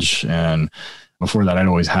college, and before that, I'd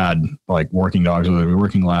always had like working dogs, whether they were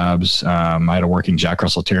working labs. I had a working Jack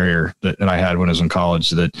Russell Terrier that I had when I was in college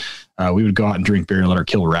that we would go out and drink beer and let her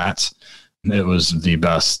kill rats. It was the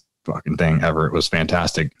best fucking thing ever. It was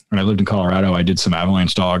fantastic. When I lived in Colorado, I did some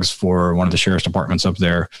avalanche dogs for one of the sheriff's departments up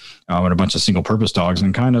there and a bunch of single purpose dogs,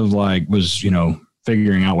 and kind of like was,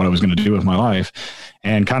 figuring out what I was going to do with my life,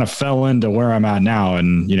 and kind of fell into where I'm at now.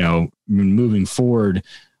 And, moving forward,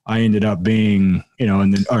 I ended up being,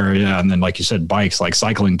 and then like you said, bikes, like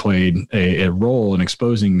cycling played a role in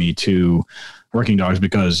exposing me to working dogs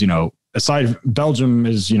because, aside, Belgium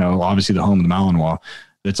is, obviously the home of the Malinois.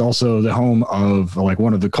 It's also the home of like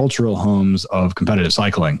one of the cultural homes of competitive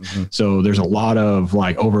cycling. Mm-hmm. So there's a lot of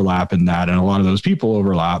like overlap in that, and a lot of those people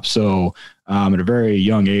overlap. So at a very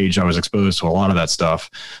young age, I was exposed to a lot of that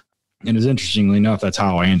stuff. And as interestingly enough, that's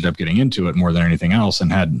how I ended up getting into it more than anything else,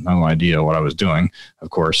 and had no idea what I was doing,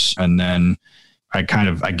 of course. And then I kind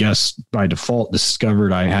of, I guess by default,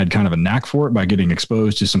 discovered I had kind of a knack for it by getting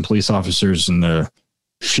exposed to some police officers in the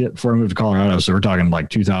shit before I moved to Colorado. So we're talking like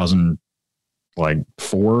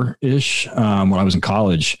 2004-ish when I was in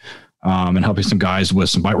college, and helping some guys with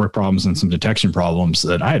some bite work problems and some detection problems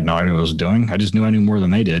that I had no idea what I was doing. I just knew I knew more than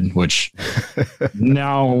they did, which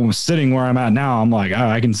now sitting where I'm at now, I'm like,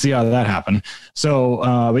 I can see how that happened. So,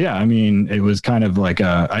 but yeah, I mean, it was kind of like,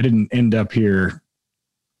 I didn't end up here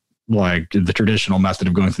like the traditional method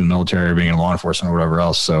of going through the military or being in law enforcement or whatever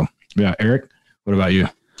else. So yeah, Eric, what about you?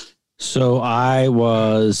 So I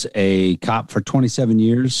was a cop for 27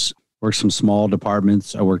 years, worked some small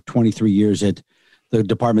departments. I worked 23 years at the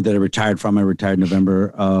department that I retired from. I retired November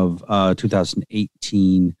of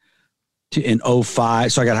 2018 in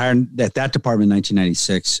 05. So I got hired at that department in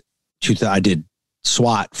 1996. I did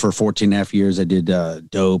SWAT for 14 and a half years. I did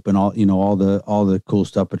dope and all the cool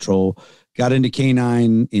stuff, patrol. Got into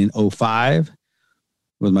K9 in 05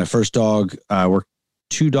 with my first dog. Worked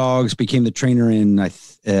 2 dogs, became the trainer in the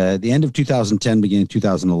end of 2010, beginning of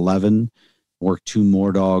 2011. Worked 2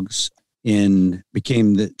 more dogs and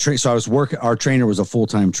became the trainer. So our trainer was a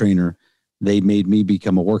full-time trainer. They made me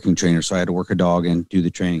become a working trainer. So I had to work a dog and do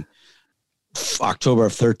the training. October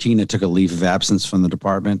of 13, I took a leave of absence from the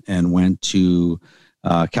department and went to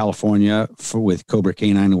California with Cobra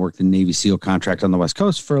K9 and worked the Navy SEAL contract on the West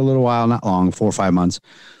Coast for a little while, not long, 4 or 5 months.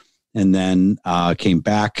 And then came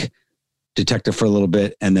back, detective for a little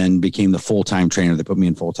bit, and then became the full-time trainer. They put me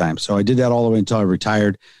in full-time. So I did that all the way until I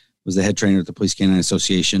retired, was the head trainer at the Police K9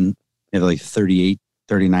 Association. They have like 38,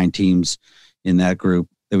 39 teams in that group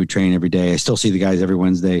that we train every day. I still see the guys every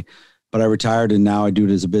Wednesday, but I retired and now I do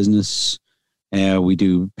it as a business. And we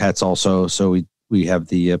do pets also. So we have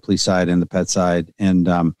the police side and the pet side. And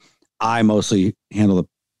I mostly handle the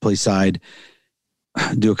police side,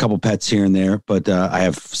 do a couple pets here and there, but I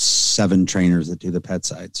have 7 trainers that do the pet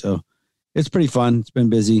side. So it's pretty fun. It's been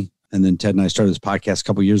busy. And then Ted and I started this podcast a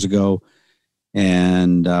couple years ago,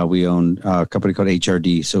 and we own a company called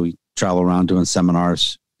HRD. So we travel around doing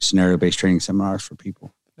seminars, scenario-based training seminars for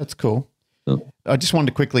people. That's cool. So, I just wanted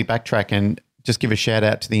to quickly backtrack and just give a shout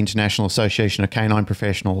out to the International Association of Canine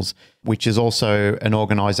Professionals, which is also an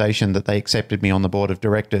organization that they accepted me on the board of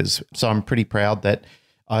directors. So I'm pretty proud that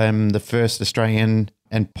I am the first Australian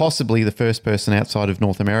and possibly the first person outside of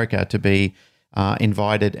North America to be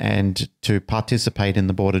invited and to participate in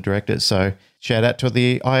the board of directors. So shout out to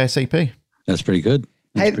the IACP. that's pretty good.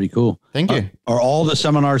 That's pretty cool. Thank you. Are all the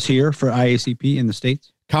seminars here for IACP in the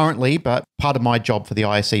States? Currently, but part of my job for the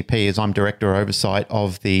IACP is I'm director oversight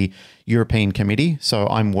of the European Committee. So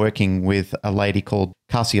I'm working with a lady called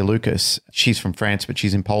Kasia Lucas. She's from France, but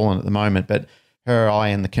she's in Poland at the moment. But I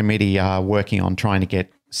and the committee are working on trying to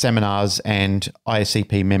get seminars and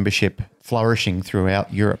IACP membership flourishing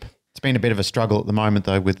throughout Europe. It's been a bit of a struggle at the moment,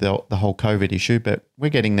 though, with the whole COVID issue, but we're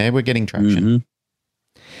getting there. We're getting traction. Mm-hmm.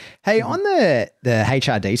 Hey, on the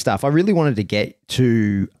HRD stuff, I really wanted to get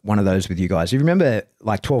to one of those with you guys. You remember,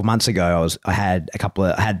 like 12 months ago, I had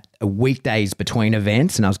a weekdays between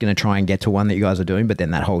events, and I was going to try and get to one that you guys are doing, but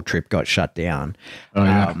then that whole trip got shut down. Oh,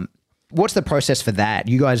 yeah. What's the process for that?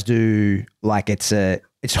 You guys do like it's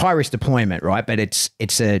high risk deployment, right? But it's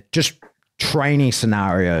just training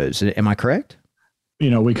scenarios. Am I correct?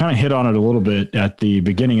 We kind of hit on it a little bit at the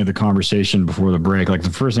beginning of the conversation before the break. Like the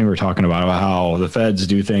first thing we were talking about how the feds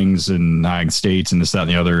do things in the United States and this, that, and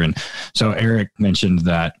the other. And so Eric mentioned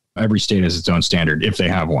that every state has its own standard if they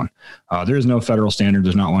have one. There is no federal standard.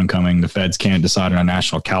 There's not one coming. The feds can't decide on a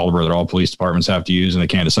national caliber that all police departments have to use, and they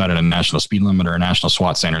can't decide on a national speed limit or a national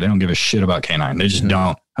SWAT standard. They don't give a shit about K9. They just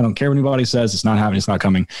don't. I don't care what anybody says. It's not happening. It's not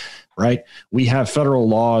coming. Right. We have federal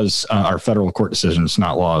laws, our federal court decisions,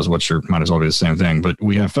 not laws, which might as well be the same thing. But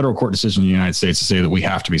we have federal court decisions in the United States to say that we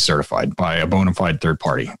have to be certified by a bona fide third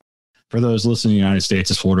party. For those listening in the United States,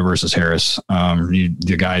 it's Florida versus Harris.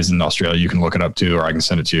 The guys in Australia, you can look it up too, or I can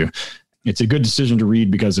send it to you. It's a good decision to read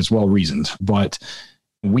because it's well reasoned, but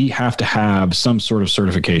we have to have some sort of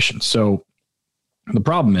certification. So the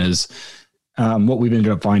problem is what we've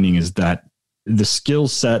ended up finding is that the skill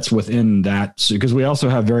sets within that, because we also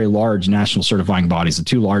have very large national certifying bodies. The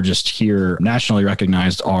 2 largest here nationally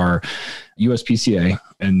recognized are USPCA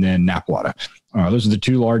and then NAPWDA. Those are the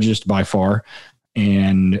 2 largest by far.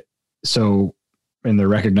 And they're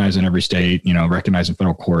recognized in every state, recognized in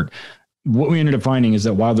federal court. What we ended up finding is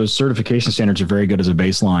that while those certification standards are very good as a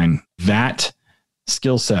baseline, that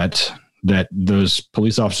skill set that those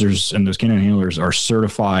police officers and those canine handlers are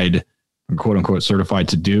certified, quote unquote, certified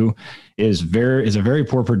to do is a very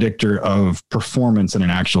poor predictor of performance in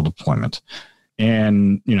an actual deployment.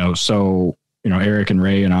 And, Eric and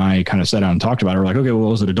Ray and I kind of sat down and talked about it. We're like, okay,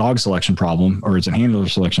 well, is it a dog selection problem or is it a handler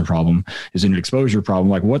selection problem? Is it an exposure problem?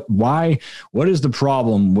 Like what is the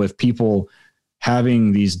problem with people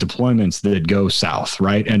having these deployments that go south,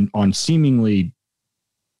 right? And on seemingly,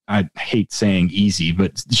 I hate saying easy,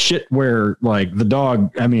 but shit where like the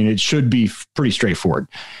dog, it should be pretty straightforward.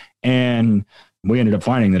 And we ended up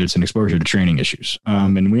finding that it's an exposure to training issues.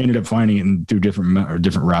 And we ended up finding it through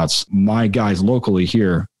different routes. My guys locally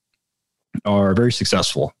here are very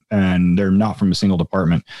successful, and they're not from a single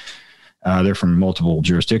department. They're from multiple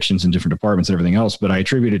jurisdictions and different departments and everything else, but I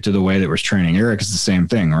attribute it to the way that was training. Eric is the same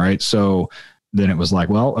thing, right? So then it was like,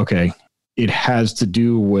 well, okay, it has to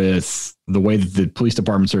do with the way that the police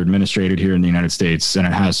departments are administrated here in the United States. And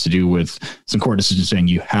it has to do with some court decisions saying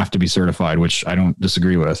you have to be certified, which I don't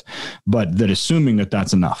disagree with, but that assuming that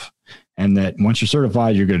that's enough and that once you're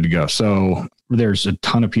certified, you're good to go. So there's a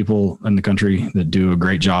ton of people in the country that do a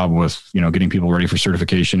great job with, getting people ready for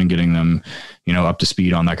certification and getting them, up to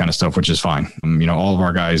speed on that kind of stuff, which is fine. All of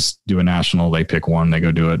our guys do a national, they pick one, they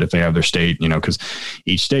go do it if they have their state, because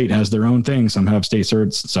each state has their own thing. Some have state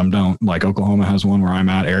certs, some don't. Like Oklahoma has one where I'm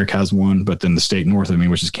at, Eric has one, but then the state north of me,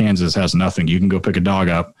 which is Kansas, has nothing. You can go pick a dog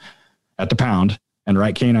up at the pound and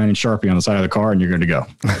write Canine and Sharpie on the side of the car and you're good to go.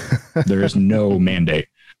 There is no mandate.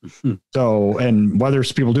 So, and whether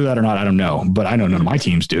people do that or not, I don't know, but I know none of my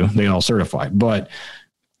teams do. They all certify. But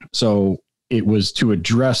so it was to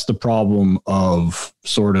address the problem of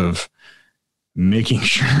sort of making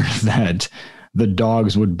sure that the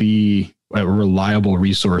dogs would be a reliable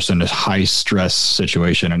resource in a high stress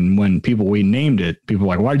situation. And when we named it, people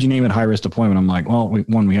were like, why did you name it high risk deployment? I'm like, well,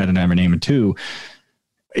 we had to never name it. Two,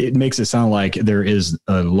 it makes it sound like there is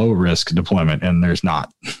a low risk deployment and there's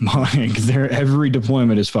not. Every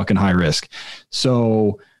deployment is fucking high risk.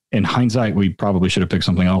 So in hindsight, we probably should have picked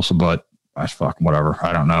something else, but whatever.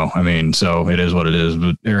 I don't know. I mean, so it is what it is,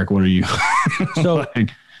 but Eric, what are you? So,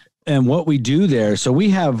 and what we do there, so we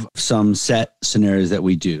have some set scenarios that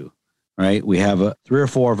we do, right? We have 3 or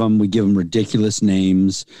 4 of them. We give them ridiculous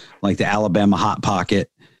names like the Alabama Hot Pocket.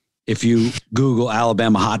 If you Google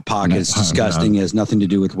Alabama Hot Pocket, it's disgusting. It has nothing to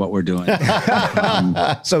do with what we're doing.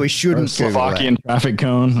 So we shouldn't. Slovakian traffic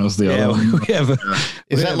cone. That was the other one. We have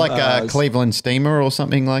is that like a Cleveland steamer or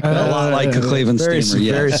something like that? A lot like a Cleveland steamer.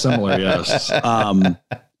 Yes. Very similar. Yes.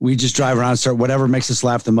 We just drive around and start whatever makes us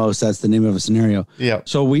laugh the most. That's the name of a scenario. Yeah.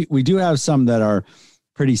 So we do have some that are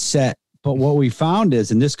pretty set, but what we found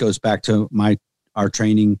is, and this goes back to our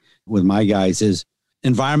training with my guys, is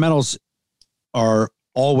environmentals are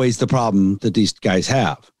always the problem that these guys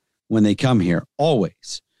have when they come here,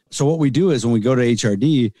 always. So what we do is when we go to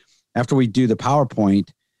HRD, after we do the PowerPoint,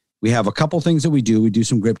 we have a couple things that we do. We do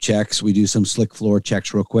some grip checks. We do some slick floor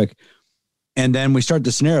checks real quick. And then we start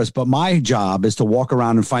the scenarios. But my job is to walk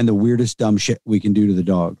around and find the weirdest dumb shit we can do to the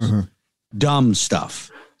dogs. Mm-hmm. Dumb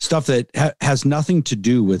stuff that has nothing to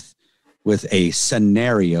do with a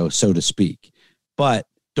scenario, so to speak. But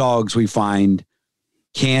dogs we find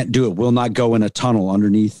can't do it, will not go in a tunnel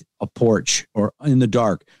underneath a porch or in the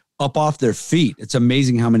dark, up off their feet. It's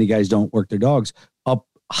amazing how many guys don't work their dogs up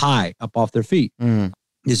high, up off their feet. Mm.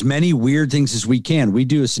 As many weird things as we can. We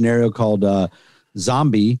do a scenario called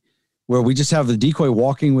Zombie, where we just have the decoy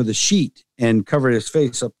walking with a sheet and cover his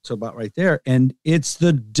face up to about right there. And it's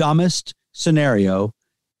the dumbest scenario.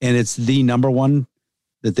 And it's the number one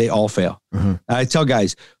that they all fail. Mm-hmm. I tell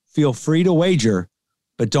guys, feel free to wager,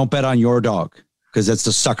 but don't bet on your dog. Because that's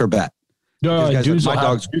the sucker bet. No, dudes my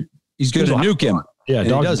dog's he's going to nuke him. Yeah,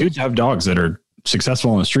 dudes have dogs that are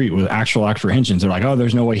successful on the street with actual apprehensions. They're like, oh,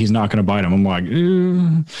 there's no way he's not going to bite him. I'm like,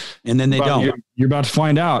 and then they don't. You're about to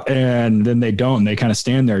find out, and then they don't. And they kind of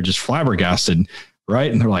stand there just flabbergasted,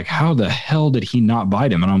 right? And they're like, how the hell did he not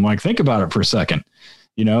bite him? And I'm like, think about it for a second,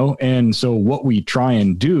 And so what we try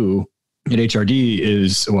and do at HRD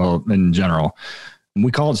is, well, in general, we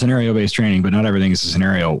call it scenario-based training, but not everything is a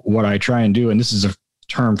scenario. What I try and do, and this is a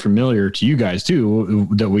term familiar to you guys too,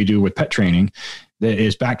 that we do with pet training, that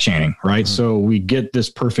is back chaining, right? Mm-hmm. So we get this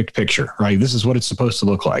perfect picture, right? This is what it's supposed to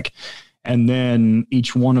look like. And then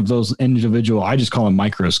each one of those individual, I just call them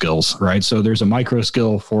micro skills, right? So there's a micro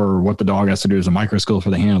skill for what the dog has to do. There's a micro skill for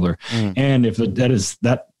the handler. Mm. And if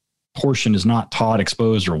that portion is not taught,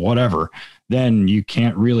 exposed, or whatever, then you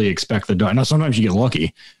can't really expect the dog. Now, sometimes you get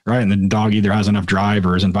lucky, right? And the dog either has enough drive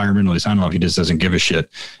or is environmentally sound enough. He just doesn't give a shit.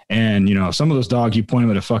 And, some of those dogs, you point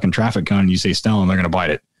them at a fucking traffic cone and you say, Stellan, they're going to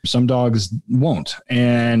bite it. Some dogs won't.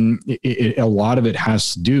 And a lot of it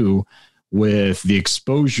has to do with the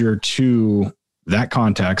exposure to that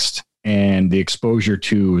context and the exposure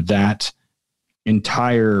to that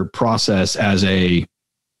entire process as a,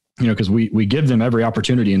 because we give them every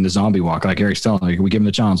opportunity in the zombie walk, like Eric's telling, like we give them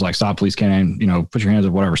the challenge, like stop, please, canine, put your hands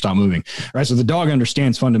up, whatever, stop moving. Right. So the dog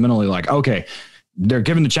understands fundamentally like, okay, they're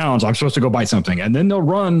given the challenge. I'm supposed to go bite something. And then they'll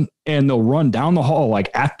run down the hall,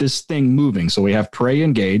 like at this thing moving. So we have prey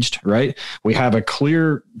engaged, right? We have a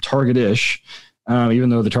clear target-ish, even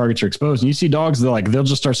though the targets are exposed. And you see dogs, they'll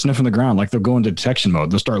just start sniffing the ground. Like they'll go into detection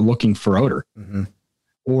mode. They'll start looking for odor. Mm-hmm.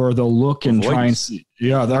 Or they'll look and try and see.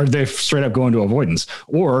 Yeah, they straight up go into avoidance.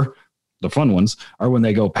 Or the fun ones are when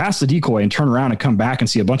they go past the decoy and turn around and come back and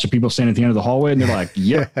see a bunch of people standing at the end of the hallway. And they're like,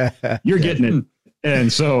 yeah, you're getting it.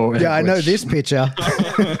 And so, yeah, I know this picture.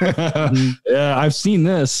 Yeah, I've seen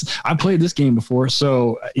this. I played this game before.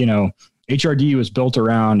 So, HRD was built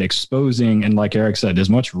around exposing, and like Eric said, as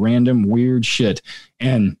much random weird shit.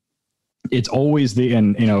 And it's always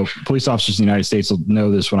and police officers in the United States will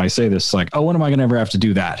know this when I say this, like, oh, when am I going to ever have to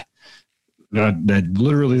do that? That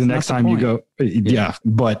literally the next time you go. Yeah.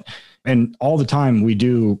 And all the time we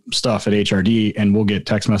do stuff at HRD and we'll get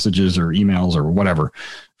text messages or emails or whatever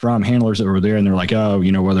from handlers that were there. And they're like, oh,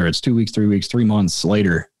 whether it's 2 weeks, 3 weeks, 3 months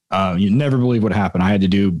later, you never believe what happened. I had to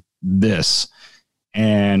do this.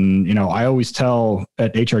 And, I always tell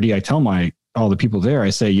at HRD, I tell all the people there, I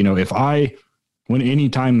say, when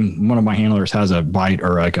anytime one of my handlers has a bite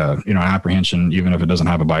or like a, apprehension, even if it doesn't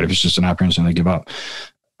have a bite, if it's just an apprehension, they give up.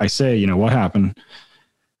 I say, what happened?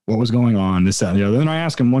 What was going on? This, that, and the other. Then I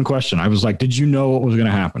ask him one question. I was like, did you know what was going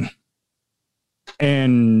to happen?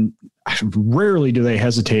 And rarely do they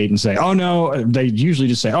hesitate and say, oh no. They usually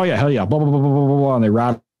just say, oh yeah, hell yeah, blah, blah, blah, blah, blah, blah. And they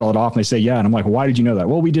rattle it off and they say, yeah. And I'm like, why did you know that?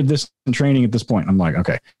 Well, we did this in training at this point. And I'm like,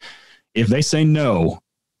 okay. If they say no,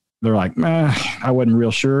 they're like, I wasn't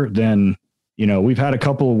real sure. Then, we've had a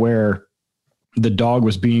couple where the dog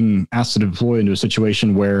was being asked to deploy into a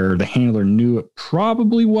situation where the handler knew it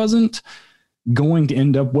probably wasn't going to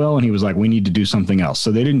end up well. And he was like, we need to do something else.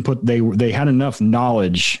 So they didn't they had enough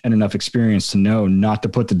knowledge and enough experience to know not to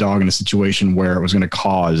put the dog in a situation where it was going to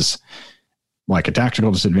cause like a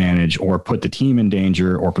tactical disadvantage or put the team in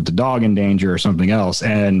danger or put the dog in danger or something else.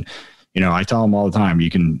 And, I tell them all the time, you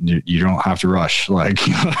don't have to rush. Like,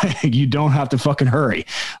 you don't have to fucking hurry.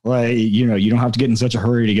 Like, you don't have to get in such a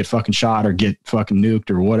hurry to get fucking shot or get fucking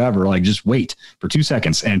nuked or whatever. Like, just wait for 2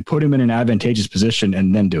 seconds and put him in an advantageous position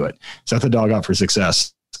and then do it. Set the dog up for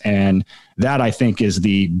success. And that, I think, is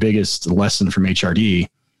the biggest lesson from HRD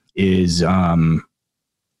is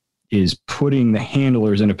putting the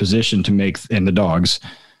handlers in a position to make, and the dogs,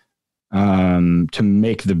 to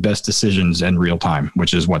make the best decisions in real time,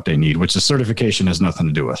 which is what they need, which the certification has nothing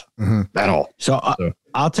to do with at all. So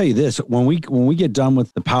I'll tell you this, when we get done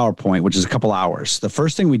with the PowerPoint, which is a couple hours, the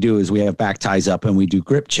first thing we do is we have back ties up and we do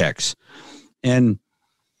grip checks. And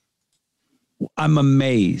I'm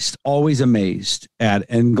always amazed at,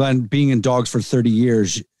 and Glenn, being in dogs for 30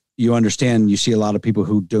 years, you understand, you see a lot of people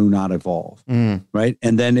who do not evolve, right?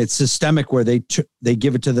 And then it's systemic where they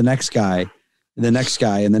give it to the next guy, and the next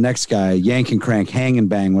guy, and the next guy, yank and crank, hang and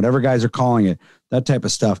bang, whatever guys are calling it, that type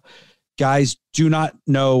of stuff. Guys do not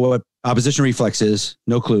know what opposition reflex is,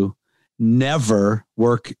 no clue, never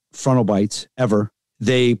work frontal bites, ever.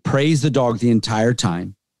 They praise the dog the entire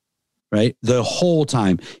time, right? The whole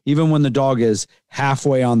time, even when the dog is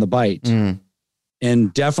halfway on the bite,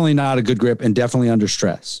 and definitely not a good grip and definitely under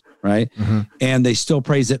stress, right? And they still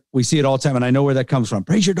praise it. We see it all the time. And I know where that comes from.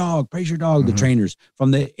 Praise your dog, the trainers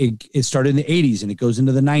it started in the 80s and it goes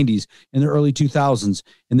into the 90s and the early 2000s.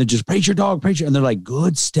 And they're just praise your dog, and they're like,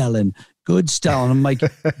 good Stellan. I'm like,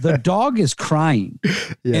 the dog is crying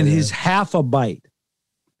and he's half a bite.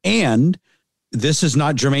 And this is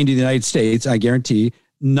not germane to the United States. I guarantee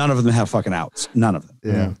none of them have fucking outs. None of them.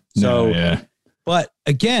 Yeah. So, but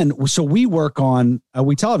again, so we work on,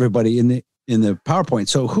 we tell everybody in the PowerPoint,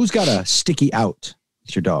 so who's got a sticky out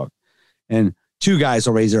with your dog? And 2 guys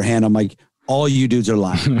will raise their hand. I'm like, all you dudes are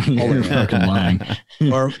lying. You're fucking lying.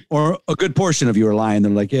 or a good portion of you are lying.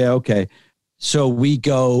 They're like, yeah, okay. So we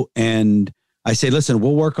go and I say, listen,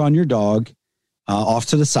 we'll work on your dog off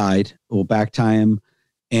to the side. We'll back tie him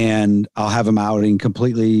and I'll have him outing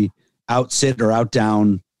completely out sit or out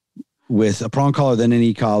down with a prong collar, then an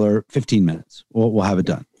e-collar, 15 minutes. We'll have it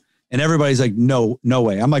done. And everybody's like, no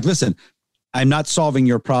way. I'm like, listen, I'm not solving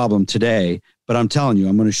your problem today, but I'm telling you,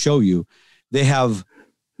 I'm going to show you. They have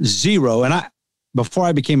zero. And before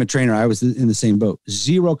I became a trainer, I was in the same boat.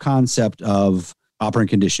 Zero concept of operant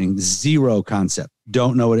conditioning, zero concept.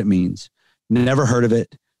 Don't know what it means. Never heard of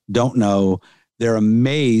it. Don't know. They're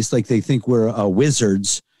amazed. Like they think we're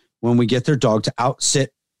wizards when we get their dog to out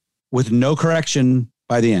sit with no correction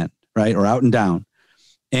by the end, right? Or out and down.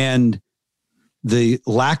 And the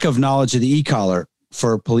lack of knowledge of the e-collar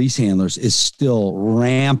for police handlers is still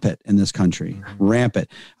rampant in this country. Rampant.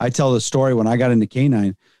 I tell the story when I got into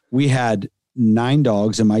K9, we had 9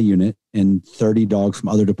 dogs in my unit and 30 dogs from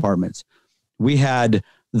other departments. We had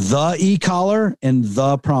the e-collar and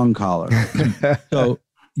the prong collar. So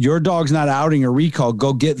your dog's not outing a recall,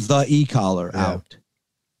 go get the e-collar out.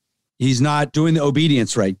 He's not doing the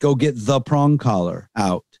obedience right. Go get the prong collar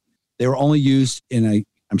out. They were only used in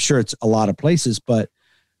I'm sure it's a lot of places, but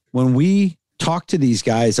when we talk to these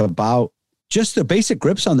guys about just the basic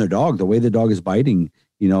grips on their dog, the way the dog is biting,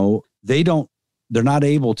 they're not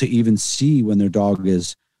able to even see when their dog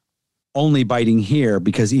is only biting here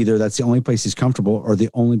because either that's the only place he's comfortable or the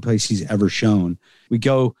only place he's ever shown. We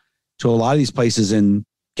go to a lot of these places and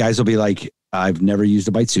Guys will be like, I've never used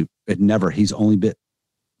a bite suit. He's only bit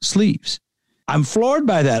sleeves. I'm floored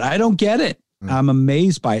by that. I don't get it. I'm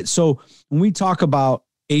amazed by it. So when we talk about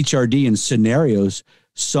HRD and scenarios,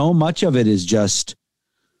 so much of it is just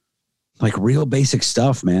like real basic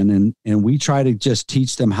stuff, man. And we try to just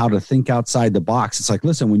teach them how to think outside the box. It's like,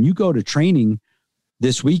 listen, when you go to training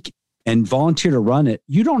this week and volunteer to run it,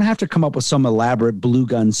 you don't have to come up with some elaborate blue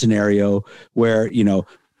gun scenario where, you know,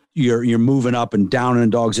 you're moving up and down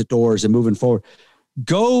and dogs at doors and moving forward.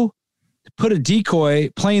 Go put a decoy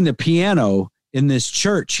playing the piano in this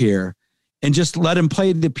church here and just let him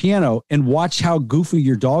play the piano and watch how goofy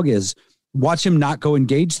your dog is. Watch him not go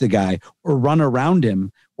engage the guy or run around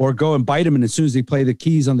him or go and bite him. And as soon as they play the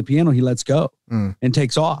keys on the piano, he lets go and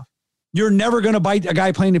takes off. You're never going to bite a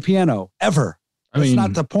guy playing the piano ever. That's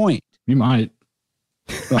not the point. You might.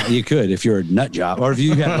 Well, you could if you're a nut job, or if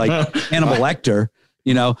you have like Hannibal Lecter,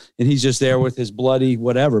 you know, and he's just there with his bloody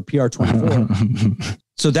whatever, PR-24.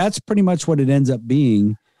 So that's pretty much what it ends up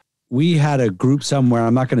being. We had a group somewhere,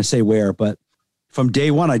 I'm not going to say where, but from day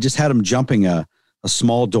one, I just had them jumping a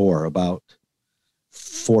small door about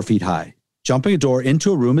 4 feet high, jumping a door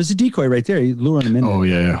into a room as a decoy right there. You lure them in. Oh,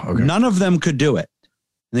 yeah. Okay. None of them could do it.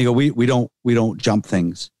 And they go, we don't jump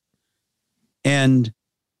things. And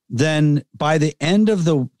then by the end of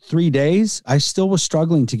the 3 days, I still was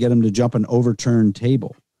struggling to get them to jump an overturned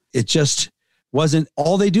table. It just wasn't,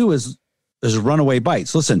 all they do is runaway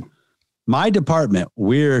bites. Listen, my department,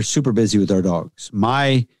 we're super busy with our dogs.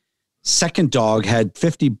 My second dog had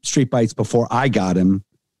 50 street bites before I got him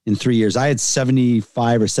in 3 years. I had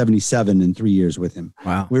 75 or 77 in 3 years with him.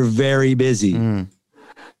 Wow. We're very busy.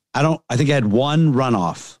 I think I had one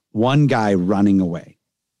runoff, one guy running away,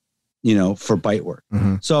 you know, for bite work.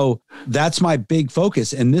 So that's my big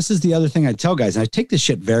focus. And this is the other thing I tell guys, and I take this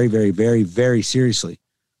shit very, very, very, very seriously,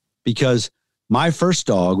 because my first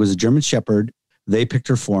dog was a German Shepherd. They picked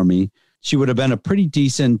her for me. She would have been a pretty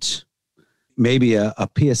decent, maybe a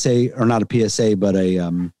PSA, or not a PSA, but a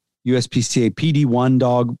USPCA PD1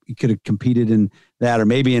 dog. You could have competed in that, or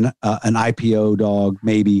maybe an IPO dog,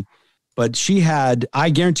 maybe. But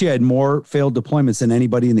I guarantee I had more failed deployments than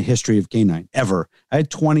anybody in the history of K9 ever. I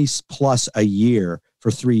had 20 plus a year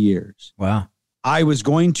for 3 years. Wow. I was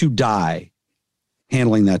going to die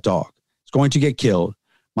handling that dog. It's going to get killed.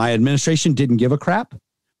 My administration didn't give a crap.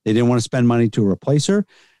 They didn't want to spend money to replace her.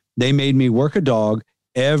 They made me work a dog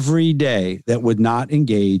every day that would not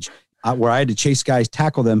engage, where I had to chase guys,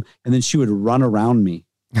 tackle them, and then she would run around me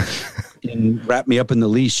and wrap me up in the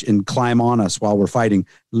leash and climb on us while we're fighting,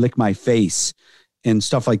 lick my face and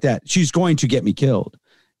stuff like that. She's going to get me killed.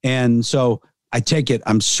 And so I take it,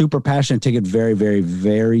 I'm super passionate, take it very, very,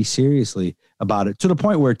 very seriously about it, to the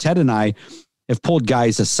point where Ted and I have pulled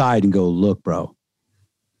guys aside and go, look, bro,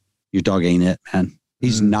 your dog ain't it, man.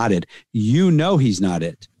 He's not it. You know he's not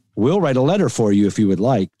it. We'll write a letter for you if you would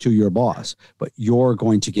like to your boss, but you're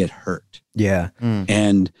going to get hurt. Yeah.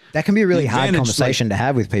 And that can be a really hard conversation to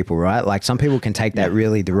have with people, right? Like some people can take that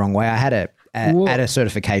really the wrong way. I had at a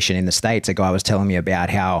certification in the States, a guy was telling me about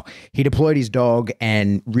how he deployed his dog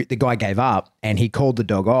and the guy gave up and he called the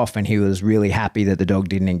dog off and he was really happy that the dog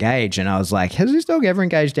didn't engage. And I was like, has this dog ever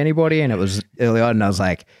engaged anybody? And it was early on and I was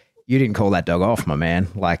like, you didn't call that dog off, my man.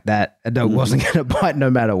 Like that, a dog wasn't going to bite no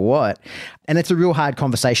matter what. And it's a real hard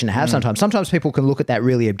conversation to have sometimes. Sometimes people can look at that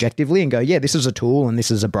really objectively and go, yeah, this is a tool and this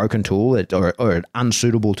is a broken tool or an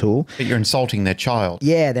unsuitable tool. But you're insulting their child.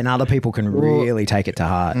 Yeah, then other people can really take it to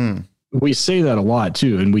heart. We say that a lot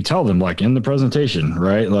too. And we tell them like in the presentation,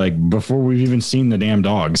 right? Like before we've even seen the damn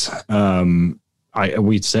dogs,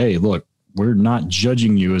 we'd say, look, we're not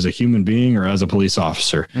judging you as a human being or as a police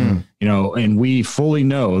officer, you know, and we fully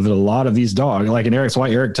know that a lot of these dogs, like in Eric's, why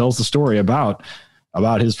Eric tells the story about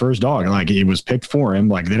his first dog, like it was picked for him.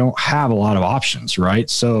 Like they don't have a lot of options. Right.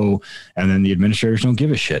 So, and then the administrators don't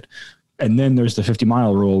give a shit. And then there's the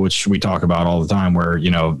 50-mile rule, which we talk about all the time where,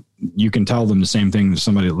 you know, you can tell them the same thing as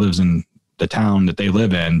somebody that lives in the town that they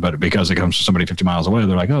live in, but because it comes from somebody 50 miles away,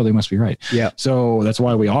 they're like, oh, they must be right. Yeah. So that's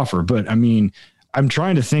why we offer. But I mean, I'm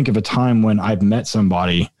trying to think of a time when I've met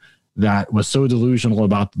somebody that was so delusional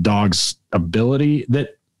about the dog's ability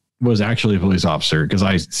that was actually a police officer, because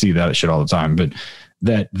I see that shit all the time, but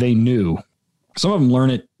that they knew. Some of them learn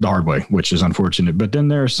it the hard way, which is unfortunate. But then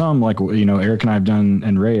there are some, like, you know, Eric and I have done,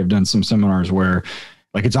 and Ray have done some seminars where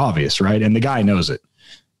like it's obvious, right? And the guy knows it.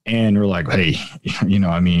 And we're like, hey, you know,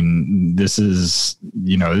 I mean, this is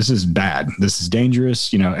bad. This is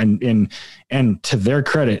dangerous, you know, and to their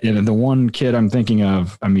credit, and the one kid I'm thinking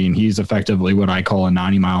of, I mean, he's effectively what I call a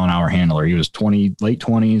 90-mile-an-hour handler. He was late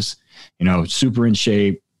 20s, you know, super in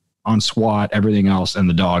shape, on SWAT, everything else. And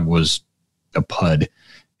the dog was a pud.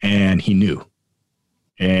 and he knew.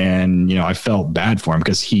 And, you know, I felt bad for him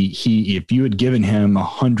because he, if you had given him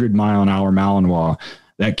 100-mile-an-hour Malinois,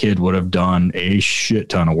 that kid would have done a shit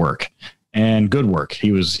ton of work and good work.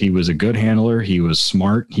 He was a good handler. He was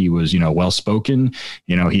smart. He was, you know, well-spoken.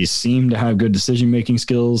 You know, he seemed to have good decision-making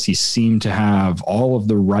skills. He seemed to have all of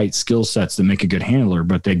the right skill sets that make a good handler,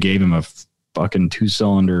 but they gave him a fucking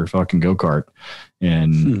 2-cylinder fucking go-kart.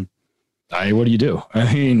 And what do you do?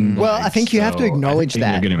 I mean, well, I think you have to acknowledge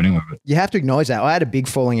that. You have to acknowledge that. I had a big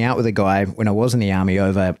falling out with a guy when I was in the army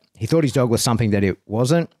over, he thought his dog was something that it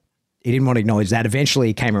wasn't. He didn't want to acknowledge that. Eventually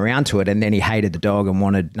he came around to it, and then he hated the dog and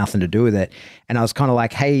wanted nothing to do with it. And I was kind of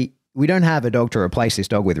like, hey, we don't have a dog to replace this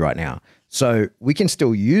dog with right now. So we can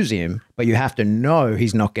still use him, but you have to know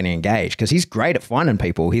he's not going to engage because he's great at finding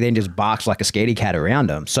people. He then just barks like a scaredy cat around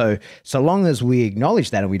them. So long as we acknowledge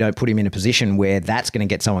that and we don't put him in a position where that's going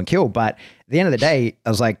to get someone killed. But at the end of the day, I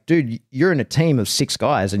was like, dude, you're in a team of 6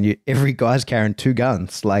 guys and every guy's carrying 2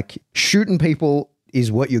 guns. Like, shooting people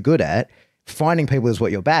is what you're good at. Finding people is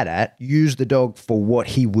what you're bad at. Use the dog for what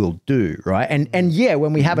he will do, right? And yeah,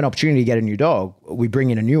 when we have an opportunity to get a new dog, we bring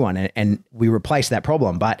in a new one and we replace that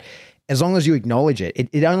problem. But as long as you acknowledge it,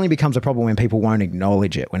 it only becomes a problem when people won't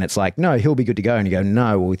acknowledge it. When it's like, no, he'll be good to go. And you go,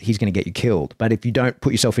 no, well, he's going to get you killed. But if you don't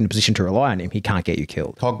put yourself in a position to rely on him, he can't get you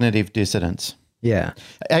killed. Cognitive dissonance. Yeah.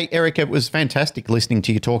 Hey, Eric, it was fantastic listening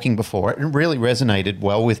to you talking before. It really resonated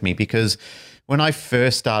well with me because when I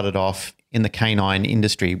first started off in the canine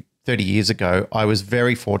industry 30 years ago, I was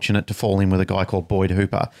very fortunate to fall in with a guy called Boyd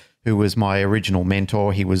Hooper, who was my original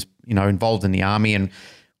mentor. He was, you know, involved in the army, and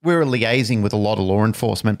we were liaising with a lot of law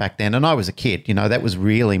enforcement back then. And I was a kid, you know, that was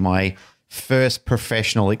really my first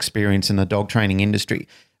professional experience in the dog training industry.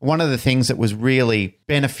 One of the things that was really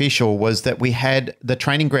beneficial was that we had the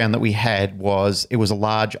training ground that we had it was a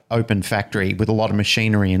large open factory with a lot of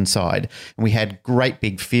machinery inside, and we had great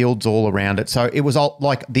big fields all around it. So it was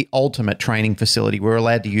like the ultimate training facility. We were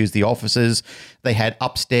allowed to use the offices. They had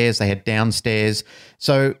upstairs, they had downstairs.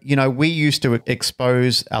 So, you know, we used to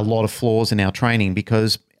expose a lot of flaws in our training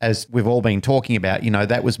because, as we've all been talking about, you know,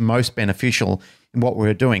 that was most beneficial in what we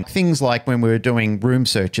were doing. Things like when we were doing room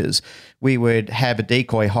searches, we would have a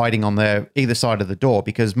decoy hiding on the either side of the door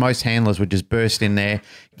because most handlers would just burst in there,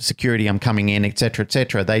 security, I'm coming in, et cetera, et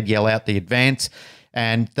cetera. They'd yell out the advance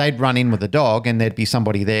and they'd run in with the dog and there'd be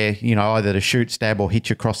somebody there, you know, either to shoot, stab or hit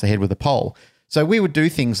you across the head with a pole. So we would do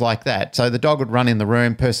things like that. So the dog would run in the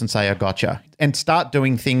room, person say, I gotcha, and start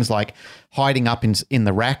doing things like hiding up in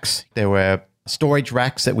the racks. There were storage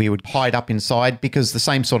racks that we would hide up inside because the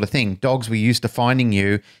same sort of thing. Dogs were used to finding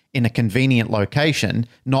you in a convenient location,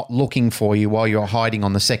 not looking for you while you're hiding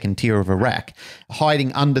on the second tier of a rack,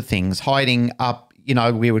 hiding under things, hiding up. You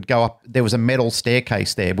know, we would go up, there was a metal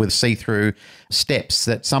staircase there with see-through steps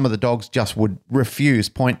that some of the dogs just would refuse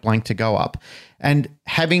point blank to go up. And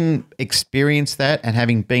having experienced that and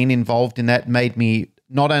having been involved in that made me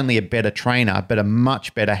not only a better trainer, but a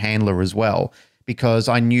much better handler as well, because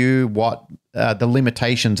I knew what the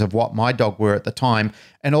limitations of what my dog were at the time,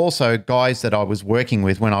 and also guys that I was working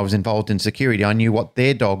with when I was involved in security. I knew what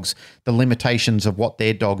their dogs, the limitations of what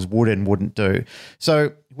their dogs would and wouldn't do.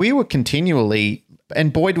 So we were continually,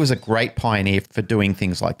 and Boyd was a great pioneer for doing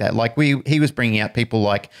things like that. Like he was bringing out people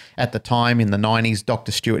like, at the time in the 90s,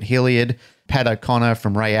 Dr. Stuart Hilliard, Pat O'Connor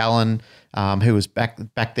from Ray Allen, who was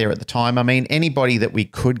back there at the time. I mean, anybody that we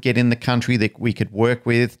could get in the country that we could work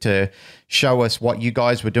with to show us what you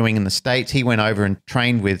guys were doing in the States. He went over and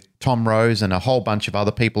trained with Tom Rose and a whole bunch of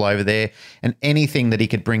other people over there, and anything that he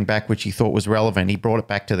could bring back which he thought was relevant, he brought it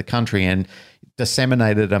back to the country and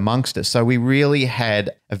disseminated it amongst us. So we really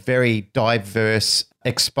had a very diverse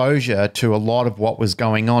exposure to a lot of what was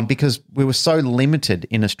going on because we were so limited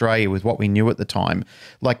in Australia with what we knew at the time.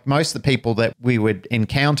 Like most of the people that we would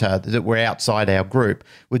encounter that were outside our group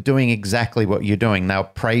were doing exactly what you're doing. They were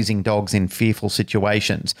praising dogs in fearful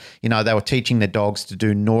situations. You know, they were teaching their dogs to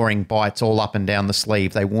do gnawing bites all up and down the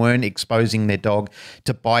sleeve. They weren't exposing their dog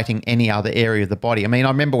to biting any other area of the body. I mean, I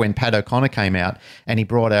remember when Pat O'Connor came out and he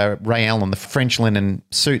brought a Ray Allen, the French linen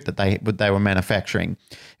suit that they were manufacturing.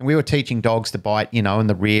 And we were teaching dogs to bite, you know, in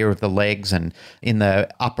the rear of the legs and in the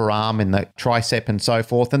upper arm, in the tricep and so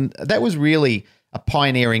forth. And that was really a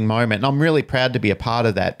pioneering moment. And I'm really proud to be a part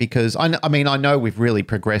of that because, I know we've really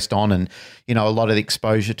progressed on and, you know, a lot of the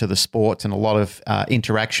exposure to the sports and a lot of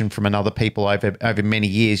interaction from other people over many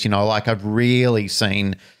years. You know, like I've really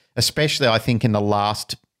seen, especially I think in the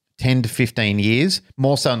last 10 to 15 years,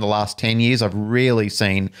 more so in the last 10 years, I've really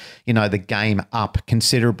seen, you know, the game up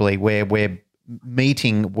considerably where we're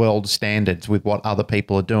meeting world standards with what other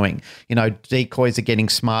people are doing. You know, decoys are getting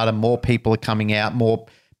smarter, more people are coming out, more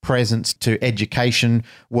presence to education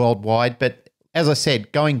worldwide. But as I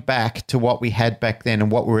said, going back to what we had back then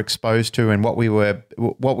and what we were exposed to and what we were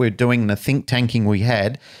doing, the think tanking we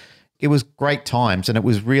had, it was great times, and it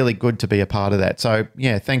was really good to be a part of that. So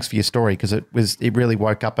yeah, thanks for your story, because it really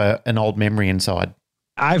woke up an old memory inside.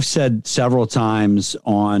 I've said several times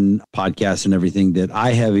on podcasts and everything that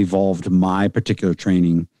I have evolved my particular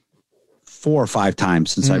training 4 or 5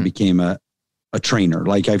 times since I became a trainer.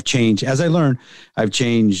 Like I've changed, as I learned, I've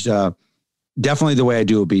changed definitely the way I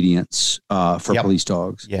do obedience for police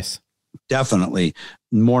dogs. Yes. Definitely.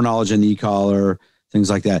 More knowledge in the e-collar, things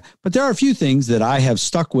like that. But there are a few things that I have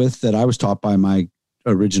stuck with that I was taught by my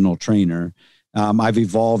original trainer. I've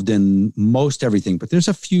evolved in most everything, but there's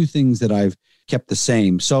a few things that I've kept the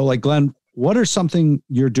same. So like Glenn, what are something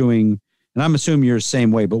you're doing? And I'm assuming you're the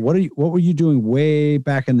same way, but what were you doing way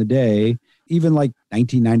back in the day, even like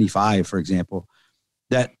 1995, for example,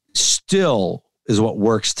 that still is what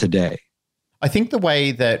works today? I think the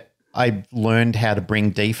way that I learned how to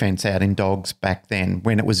bring defense out in dogs back then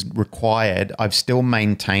when it was required, I've still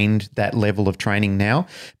maintained that level of training now.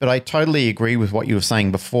 But I totally agree with what you were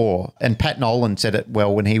saying before. And Pat Nolan said it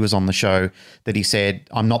well when he was on the show, that he said,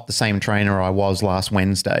 I'm not the same trainer I was last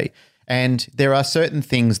Wednesday. And there are certain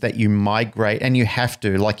things that you migrate, and you have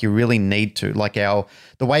to, like you really need to, like the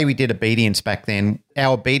way we did obedience back then,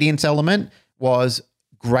 our obedience element was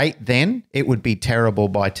great then. It would be terrible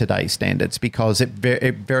by today's standards, because it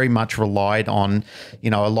very much relied on, a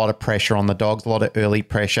lot of pressure on the dogs, a lot of early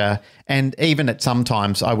pressure. And even at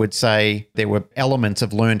sometimes I would say there were elements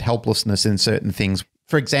of learned helplessness in certain things.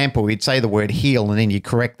 For example, you'd say the word heel and then you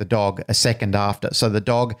correct the dog a second after. So the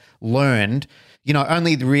dog learned,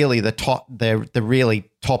 only really the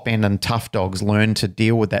really top end and tough dogs learn to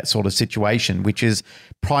deal with that sort of situation, which is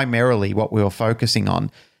primarily what we were focusing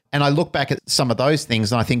on. And I look back at some of those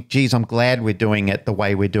things and I think, geez, I'm glad we're doing it the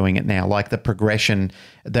way we're doing it now, like the progression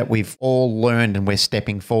that we've all learned and we're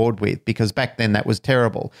stepping forward with, because back then that was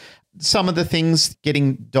terrible. Some of the things,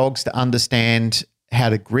 getting dogs to understand how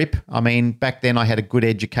to grip. I mean, back then I had a good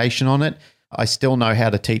education on it. I still know how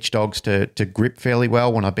to teach dogs to grip fairly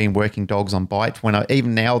well when I've been working dogs on bite.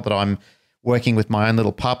 Even now that I'm working with my own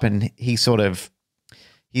little pup, and his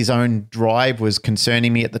own drive was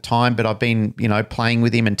concerning me at the time, but I've been, playing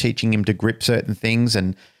with him and teaching him to grip certain things.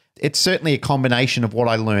 And it's certainly a combination of what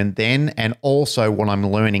I learned then and also what I'm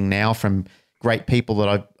learning now from great people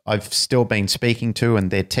that I've still been speaking to,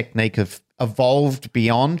 and their technique have evolved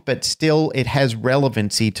beyond, but still it has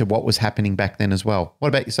relevancy to what was happening back then as well. What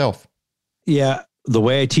about yourself? Yeah. The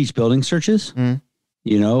way I teach building searches,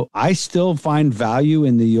 I still find value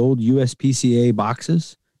in the old USPCA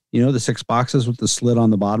boxes. The 6 boxes with the slit on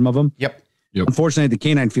the bottom of them. Yep. Unfortunately, at the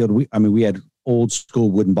canine field, we had old school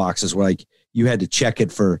wooden boxes where like you had to check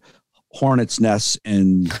it for hornets' nests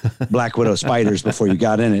and black widow spiders before you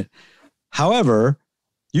got in it. However,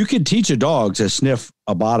 you could teach a dog to sniff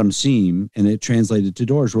a bottom seam and it translated to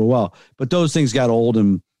doors real well. But those things got old,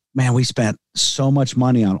 and man, we spent so much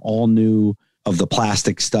money on all new of the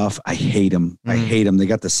plastic stuff. I hate them. I hate them. They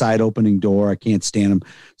got the side opening door. I can't stand them.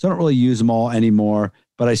 So I don't really use them all anymore.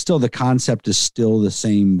 But the concept is still the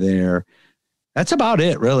same there. That's about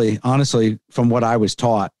it, really, honestly, from what I was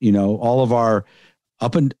taught. All of our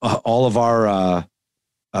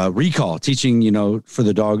recall teaching, for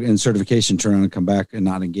the dog and certification, turn on and come back and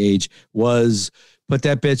not engage, was put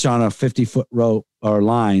that bitch on a 50-foot rope or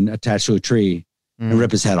line attached to a tree and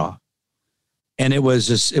rip his head off. And it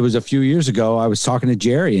was a few years ago, I was talking to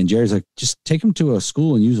Jerry, and Jerry's like, just take him to a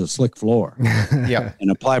school and use a slick floor. Yeah. And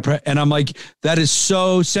apply. And I'm like, that is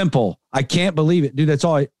so simple. I can't believe it, dude. That's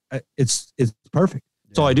all it's perfect.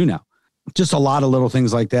 That's all I do now. Just a lot of little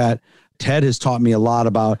things like that. Ted has taught me a lot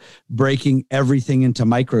about breaking everything into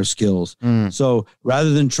micro skills. So rather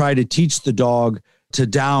than try to teach the dog to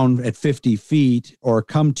down at 50 feet or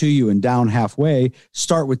come to you and down halfway,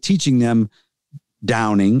 start with teaching them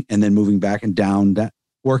downing and then moving back and down,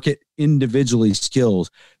 work it individually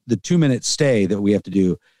skills. The 2-minute stay that we have to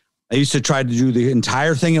do. I used to try to do the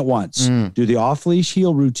entire thing at once, do the off leash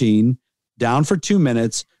heel routine, down for 2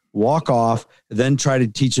 minutes, walk off, then try to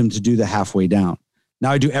teach them to do the halfway down.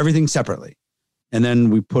 Now I do everything separately. And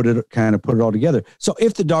then we put it all together. So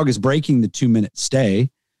if the dog is breaking the 2-minute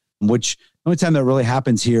stay, which the only time that really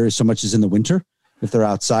happens here is so much as in the winter, if they're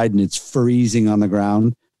outside and it's freezing on the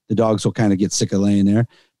ground, the dogs will kind of get sick of laying there.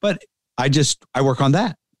 But I work on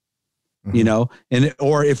that,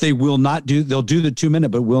 or if they will not they'll do the 2-minute,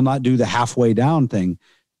 but will not do the halfway down thing.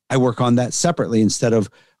 I work on that separately instead of,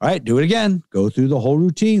 all right, do it again, go through the whole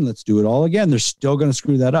routine. Let's do it all again. They're still going to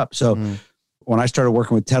screw that up. So when I started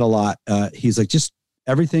working with Ted a lot, he's like, just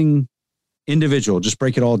everything individual, just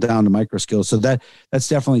break it all down to micro skills. So that's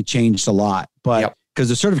definitely changed a lot, but because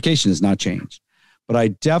the certification has not changed, but I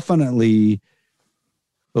definitely,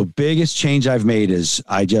 the biggest change I've made is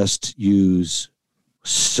I just use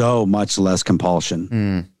so much less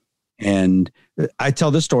compulsion. And I tell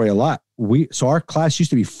this story a lot. So our class used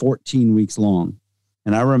to be 14 weeks long.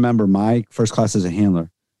 And I remember my first class as a handler,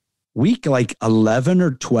 week like 11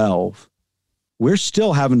 or 12, we're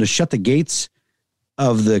still having to shut the gates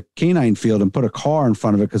of the canine field and put a car in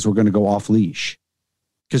front of it because we're going to go off leash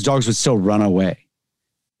because dogs would still run away.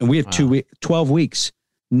 And we have 12 weeks,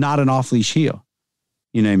 not an off leash heel.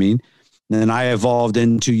 You know what I mean? And then I evolved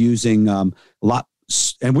into using a lot,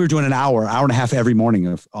 and we were doing an hour and a half every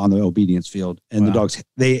morning on the obedience field. And the dogs,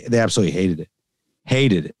 they absolutely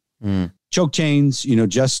hated it. Choke chains,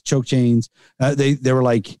 just choke chains. They were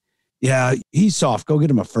like, yeah, he's soft. Go get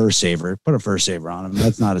him a fur saver. Put a fur saver on him.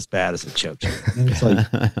 That's not as bad as a choke chain. It's like,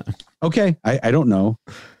 okay, I don't know,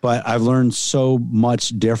 but I've learned so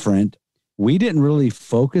much different. We didn't really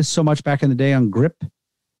focus so much back in the day on grip.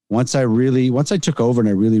 Once I took over and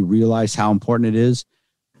I really realized how important it is,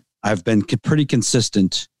 I've been pretty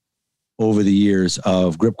consistent over the years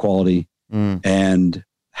of grip quality and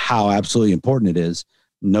how absolutely important it is.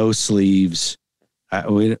 No sleeves.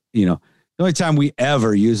 The only time we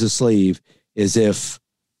ever use a sleeve is if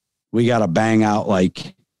we got to bang out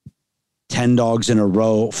like 10 dogs in a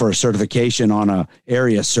row for a certification on a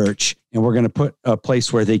area search. And we're going to put a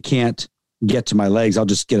place where they can't get to my legs. I'll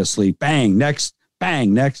just get a sleeve, bang, next,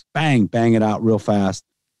 bang, next, bang it out real fast.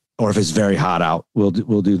 Or if it's very hot out, we'll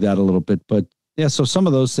do that a little bit. But yeah, so some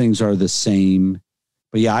of those things are the same.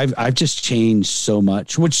 But yeah, I've just changed so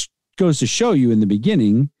much, which goes to show you in the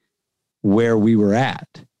beginning where we were at.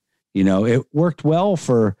 It worked well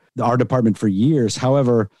for our department for years.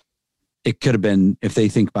 However, it could have been, if they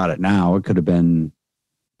think about it now, it could have been.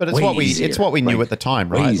 But it's what we knew at the time,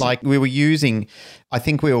 right? Like we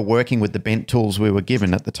were working with the bent tools we were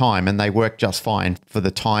given at the time, and they worked just fine for the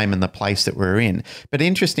time and the place that we were in. But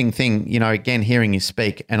interesting thing, again, hearing you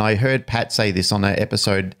speak, and I heard Pat say this on an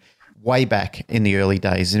episode way back in the early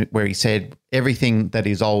days where he said, everything that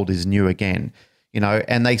is old is new again,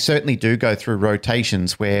 and they certainly do go through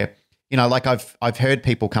rotations where, like I've heard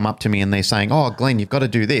people come up to me and they're saying, oh, Glenn, you've got to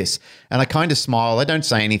do this. And I kind of smile. I don't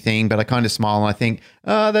say anything, but I kind of smile and I think,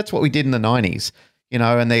 oh, that's what we did in the 90s,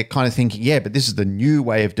 and they're kind of thinking, yeah, but this is the new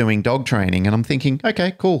way of doing dog training. And I'm thinking,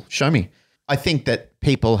 okay, cool, show me. I think that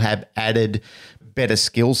people have added better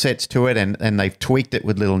skill sets to it and they've tweaked it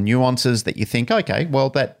with little nuances that you think, okay, well,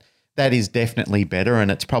 that is definitely better.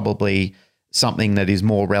 And it's probably something that is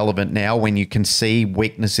more relevant now when you can see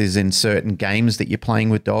weaknesses in certain games that you're playing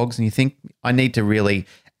with dogs and you think, I need to really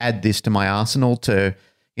add this to my arsenal to,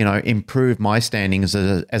 improve my standing as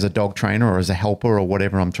a dog trainer or as a helper or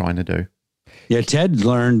whatever I'm trying to do. Yeah, Ted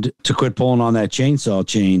learned to quit pulling on that chainsaw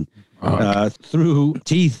chain through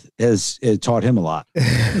teeth. It taught him a lot.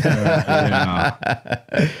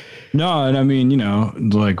 No, and I mean,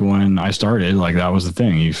 like when I started, like that was the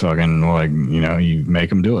thing. You fucking you make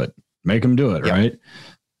them do it. Make them do it, yep. Right?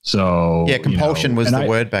 So yeah, compulsion was the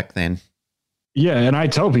word back then. Yeah, and I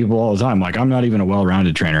tell people all the time, like I'm not even a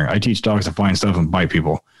well-rounded trainer. I teach dogs to find stuff and bite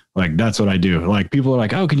people. Like that's what I do. Like people are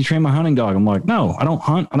like, "Oh, can you train my hunting dog?" I'm like, "No, I don't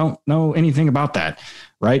hunt. I don't know anything about that."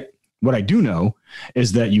 Right? What I do know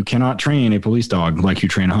is that you cannot train a police dog like you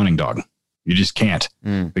train a hunting dog. You just can't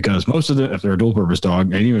because most of if they're a dual purpose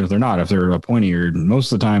dog, and even if they're not, if they're a pointy eared,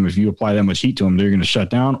 most of the time, if you apply that much heat to them, they're going to shut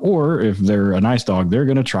down. Or if they're a nice dog, they're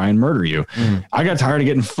going to try and murder you. I got tired of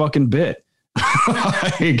getting fucking bit.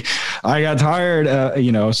 Like, I got tired.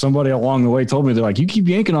 Somebody along the way told me, they're like, you keep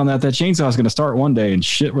yanking on that chainsaw is going to start one day, and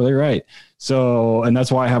shit, were they right? So, and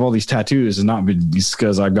that's why I have all these tattoos, and not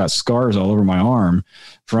because I've got scars all over my arm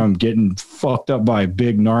from getting fucked up by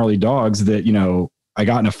big gnarly dogs that, I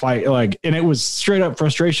got in a fight, and it was straight up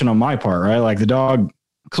frustration on my part, right? Like the dog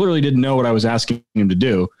clearly didn't know what I was asking him to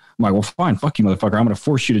do. I'm like, well, fine, fuck you, motherfucker. I'm going to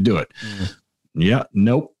force you to do it. Yeah,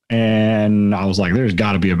 nope. And I was like, there's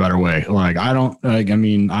got to be a better way. Like, I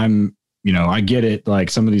get it. Like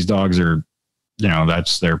some of these dogs are,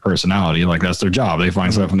 that's their personality. Like that's their job. They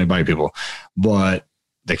find stuff and they bite people, but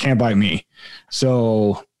they can't bite me.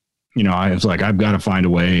 So, I was like, I've got to find a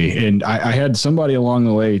way. And I had somebody along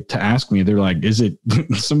the way to ask me, they're like, is it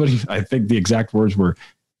somebody, I think the exact words were,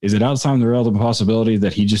 is it outside the realm of possibility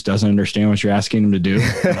that he just doesn't understand what you're asking him to do?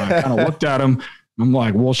 And I kind of looked at him I'm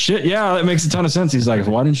like, well, shit. Yeah, that makes a ton of sense. He's like,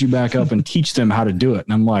 why didn't you back up and teach them how to do it?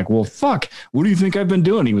 And I'm like, well, fuck, what do you think I've been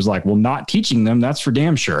doing? He was like, well, not teaching them. That's for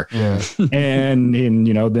damn sure. Yeah. and,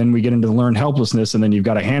 you know, then we get into the learned helplessness, and then you've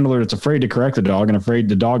got a handler that's afraid to correct the dog, and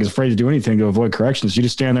the dog is afraid to do anything to avoid corrections. You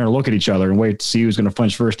just stand there and look at each other and wait to see who's going to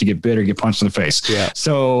flinch first to get bit or get punched in the face. Yeah.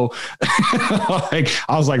 So like,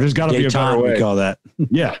 I was like, there's got to be a better way. We call that.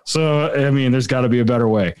 Yeah. So, I mean, there's got to be a better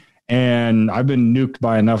way. And I've been nuked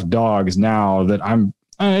by enough dogs now that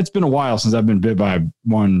it's been a while since I've been bit by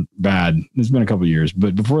one bad. It's been a couple of years,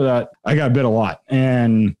 but before that I got bit a lot.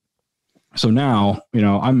 And so now, you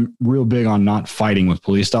know, I'm real big on not fighting with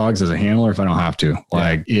police dogs as a handler if I don't have to.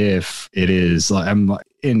 Like if it is like,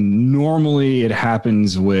 and normally it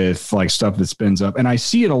happens with like stuff that spins up, and I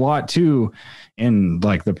see it a lot too in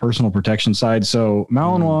like the personal protection side. So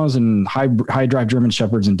Malinois and high drive German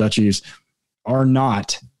Shepherds and Dutchies are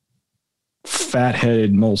not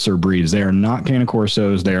fat-headed Molser breeds. They are not Cane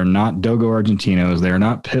Corsos. They are not Dogo Argentinos. They are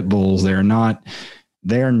not Pit Bulls. They are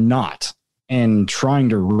not. And trying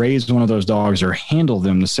to raise one of those dogs or handle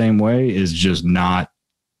them the same way is just not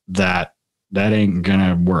that ain't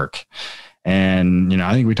gonna work. And, you know,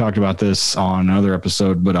 I think we talked about this on another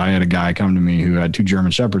episode, but I had a guy come to me who had 2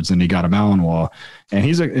 German Shepherds and he got a Malinois, and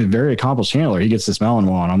he's a very accomplished handler. He gets this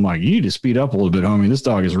Malinois and I'm like, you need to speed up a little bit, homie. This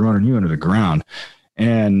dog is running you into the ground.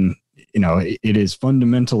 And, you know, it is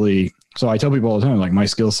fundamentally, so I tell people all the time, like, my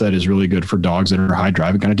skill set is really good for dogs that are high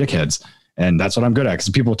driving kind of dickheads. And that's what I'm good at. Because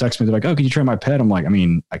people text me, they're like, oh, can you train my pet? I'm like, I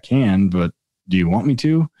mean, I can, but do you want me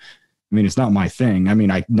to? I mean, it's not my thing. I mean,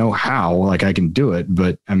 I know how, like I can do it,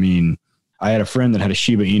 but I mean, I had a friend that had a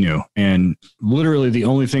Shiba Inu, and literally the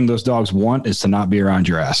only thing those dogs want is to not be around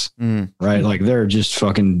your ass. Right. Like they're just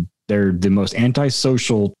fucking, they're the most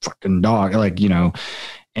antisocial fucking dog, like, you know,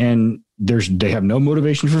 and they have no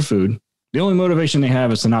motivation for food. The only motivation they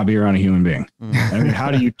have is to not be around a human being. I mean, how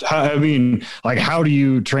do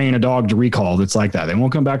you train a dog to recall that's like that? They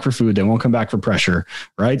won't come back for food. They won't come back for pressure.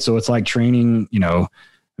 Right. So it's like training, you know,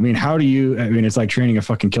 I mean, it's like training a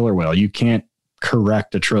fucking killer whale. You can't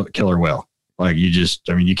correct a killer whale. Like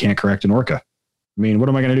you can't correct an orca. I mean, what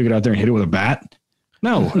am I going to do? Get out there and hit it with a bat?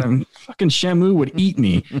 No, fucking Shamu would eat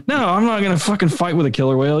me. No, I'm not going to fucking fight with a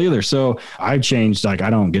killer whale either. So I've changed. Like, I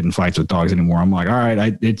don't get in fights with dogs anymore. I'm like, all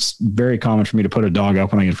right, it's very common for me to put a dog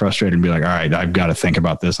up when I get frustrated and be like, all right, I've got to think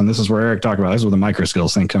about this. And this is where Eric talked about, this is where the micro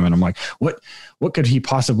skills thing come in. I'm like, what could he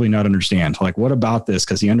possibly not understand? Like, what about this?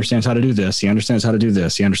 Because he understands how to do this. He understands how to do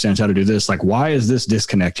this. He understands how to do this. Like, why is this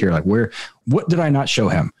disconnect here? Like, what did I not show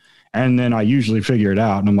him? And then I usually figure it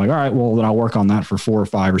out. And I'm like, all right, well, then I'll work on that for 4 or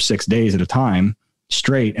 5 or 6 days at a time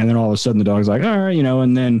straight. And then all of a sudden the dog's like, all right, you know,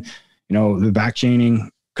 and then, you know, the back chaining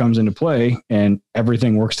comes into play and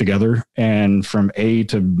everything works together. And from A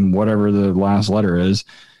to whatever the last letter is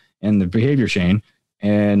in the behavior chain,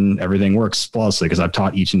 and everything works flawlessly because I've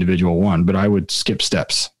taught each individual one, but I would skip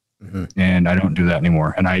steps and I don't do that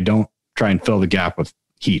anymore. And I don't try and fill the gap with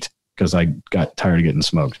heat because I got tired of getting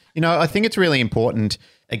smoked. You know, I think it's really important,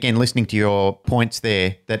 again, listening to your points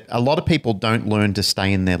there, that a lot of people don't learn to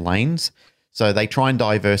stay in their lanes. So they try and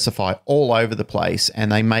diversify all over the place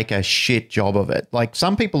and they make a shit job of it. Like,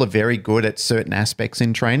 some people are very good at certain aspects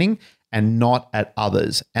in training and not at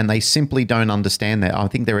others. And they simply don't understand that. I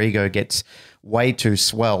think their ego gets way too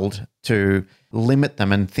swelled to limit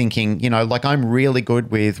them, and thinking, you know, like, I'm really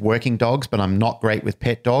good with working dogs, but I'm not great with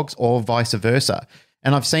pet dogs, or vice versa.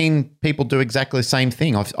 And I've seen people do exactly the same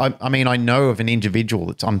thing. I mean, I know of an individual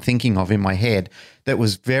that I'm thinking of in my head that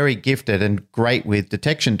was very gifted and great with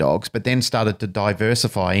detection dogs, but then started to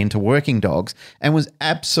diversify into working dogs and was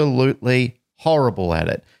absolutely horrible at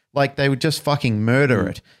it. Like, they would just fucking murder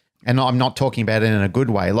it. And I'm not talking about it in a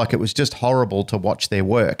good way. Like, it was just horrible to watch their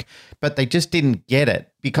work, but they just didn't get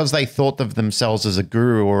it because they thought of themselves as a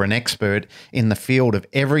guru or an expert in the field of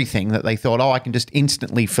everything, that they thought, oh, I can just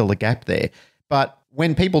instantly fill a gap there. But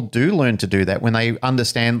when people do learn to do that, when they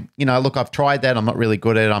understand, you know, look, I've tried that, I'm not really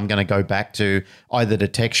good at it, I'm going to go back to either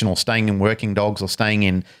detection or staying in working dogs or staying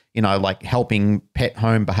in, you know, like helping pet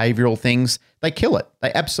home behavioral things, they kill it.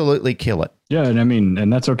 They absolutely kill it. Yeah. And I mean,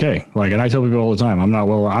 and that's okay. Like, and I tell people all the time, I'm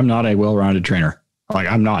not a well-rounded trainer. Like,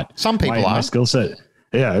 I'm not. Some people are. My skill set.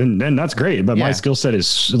 Yeah. And that's great. But my skill set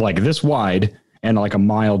is like this wide and like a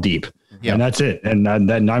mile deep. Yep. And that's it. And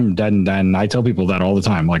then I tell people that all the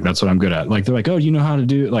time. Like, that's what I'm good at. Like, they're like, oh, you know how to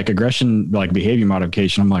do like aggression, like behavior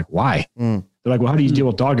modification. I'm like, why? They're like, well, how do you deal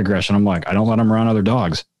with dog aggression? I'm like, I don't let them around other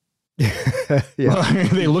dogs.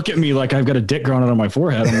 They look at me like I've got a dick growing out of my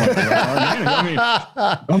forehead. I'm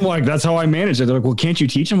like, I'm like, that's how I manage it. They're like, well, can't you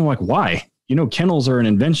teach them? I'm like, why? You know, kennels are an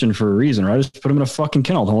invention for a reason, right? Just put them in a fucking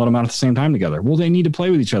kennel. Don't let them out at the same time together. Well, they need to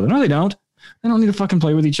play with each other. No, they don't. They don't need to fucking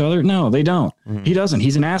play with each other. No, they don't. He doesn't.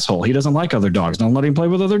 He's an asshole. He doesn't like other dogs. Don't let him play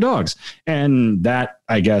with other dogs. And that,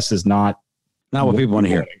 I guess, is not what people want to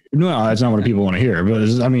hear. No, that's not what people want to hear.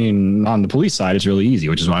 But I mean, on the police side, it's really easy,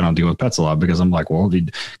 which is why I don't deal with pets a lot, because I'm like, well,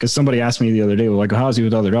 because somebody asked me the other day, like, how's he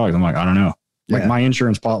with other dogs? I'm like, I don't know. Like my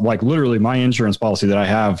insurance, like literally my insurance policy that I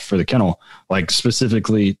have for the kennel, like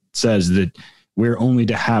specifically says that we're only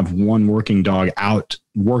to have one working dog out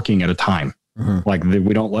working at a time. Like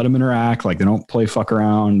we don't let them interact. Like they don't play fuck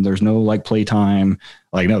around. There's no like playtime.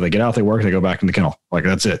 Like, no, they get out, they work, they go back in the kennel. Like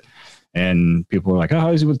that's it. And people are like, oh,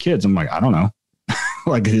 how is he with kids? I'm like, I don't know.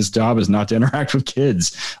 Like his job is not to interact with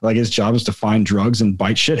kids. Like his job is to find drugs and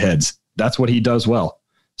bite shitheads. That's what he does well.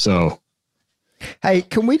 So. Hey,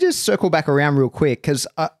 can we just circle back around real quick? Because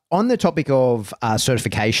on the topic of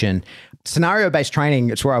certification, scenario-based training,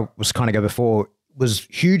 it's where I was kind of go before, was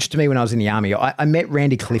huge to me when I was in the Army. I met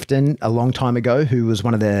Randy Clifton a long time ago, who was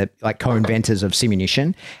one of the like co-inventors of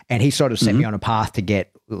Simunition, and he sort of set me on a path to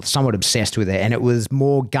get somewhat obsessed with it. And it was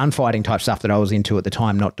more gunfighting type stuff that I was into at the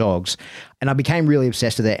time, not dogs. And I became really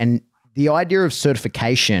obsessed with it. And the idea of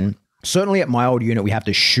certification, certainly at my old unit, we have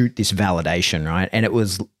to shoot this validation, right? And it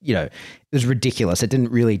was, it was ridiculous. It didn't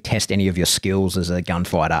really test any of your skills as a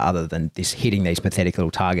gunfighter other than this hitting these pathetic little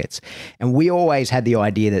targets. And we always had the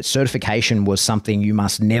idea that certification was something you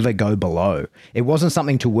must never go below. It wasn't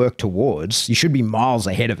something to work towards. You should be miles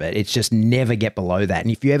ahead of it. It's just never get below that.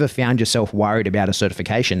 And if you ever found yourself worried about a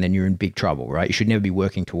certification, then you're in big trouble, right? You should never be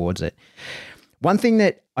working towards it. One thing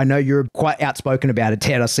that I know you're quite outspoken about it,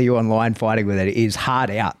 Ted, I see you online fighting with it, is hard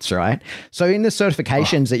outs, right? So in the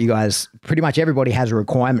certifications that you guys, pretty much everybody has a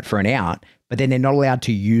requirement for an out, but then they're not allowed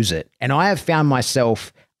to use it. And I have found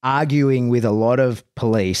myself arguing with a lot of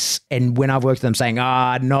police, and when I've worked with them saying,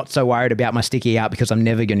 not so worried about my sticky out because I'm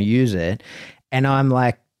never going to use it. And I'm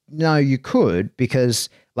like, no, you could, because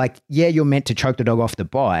like, yeah, you're meant to choke the dog off the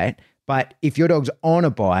bite, but if your dog's on a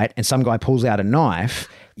bite and some guy pulls out a knife,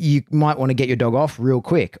 you might want to get your dog off real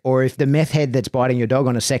quick. Or if the meth head that's biting your dog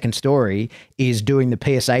on a second story is doing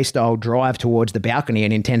the PSA style drive towards the balcony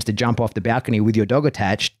and intends to jump off the balcony with your dog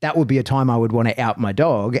attached, that would be a time I would want to out my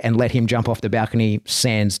dog and let him jump off the balcony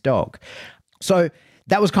sans dog. So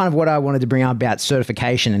that was kind of what I wanted to bring up about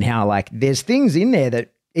certification and how like there's things in there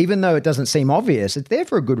that, even though it doesn't seem obvious, it's there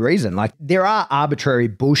for a good reason. Like there are arbitrary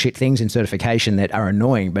bullshit things in certification that are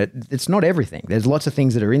annoying, but it's not everything. There's lots of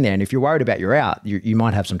things that are in there. And if you're worried about your out, you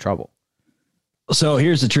might have some trouble. So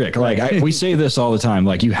here's the trick. Like we say this all the time,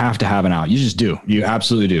 like you have to have an out. You just do. You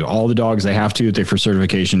absolutely do. All the dogs, they have to, for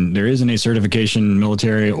certification. There isn't a certification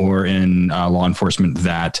military or in law enforcement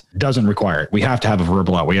that doesn't require it. We have to have a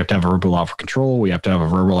verbal out. We have to have a verbal out for control. We have to have a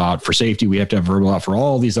verbal out for safety. We have to have a verbal out for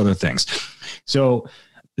all these other things. So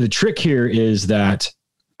the trick here is that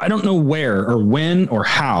I don't know where or when or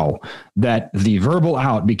how that the verbal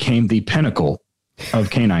out became the pinnacle of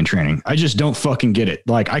canine training. I just don't fucking get it.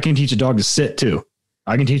 Like I can teach a dog to sit too.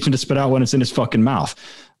 I can teach him to spit out when it's in his fucking mouth.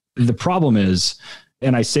 The problem is,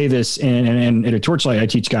 and I say this and at a Torchlight, I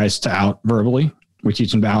teach guys to out verbally. We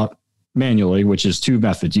teach them to out manually, which is two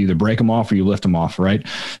methods. You either break them off or you lift them off, right?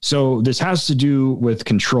 So this has to do with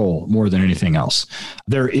control more than anything else.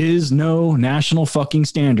 There is no national fucking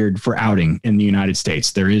standard for outing in the United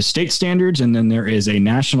States. There is state standards, and then there is a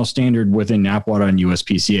national standard within NAPWADA and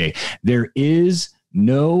USPCA. There is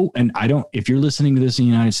no, and if you're listening to this in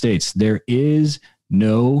the United States, there is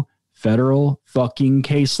no federal fucking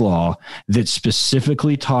case law that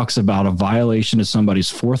specifically talks about a violation of somebody's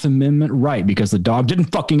Fourth Amendment right because the dog didn't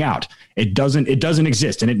fucking out. It doesn't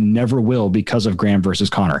exist, and it never will because of Graham versus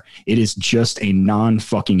Connor. It is just a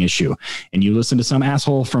non-fucking issue. And you listen to some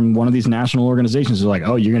asshole from one of these national organizations who's like,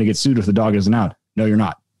 oh, you're going to get sued if the dog isn't out. No, you're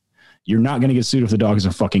not. You're not going to get sued if the dog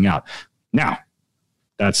isn't fucking out. Now,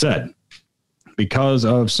 that said, because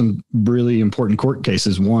of some really important court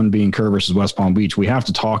cases, one being Kerr versus West Palm Beach, we have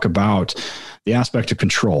to talk about the aspect of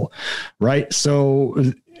control, right? So,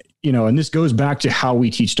 and this goes back to how we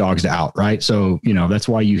teach dogs to out, right? So, that's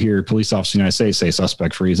why you hear police officers in the United States say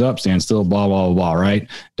suspect freeze up, stand still, blah, blah, blah, blah, right?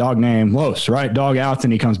 Dog name, Los, right? Dog out,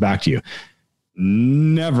 and he comes back to you.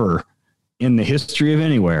 Never in the history of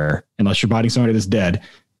anywhere, unless you're biting somebody that's dead,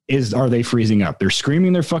 are they freezing up. They're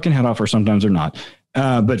screaming their fucking head off, or sometimes they're not.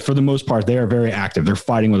 But for the most part, they are very active. They're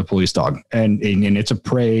fighting with a police dog, and it's a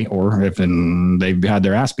prey, or if they've had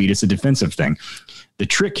their ass beat, it's a defensive thing. The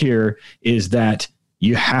trick here is that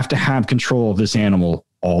you have to have control of this animal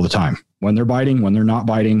all the time. When they're biting, when they're not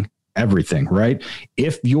biting, everything, right?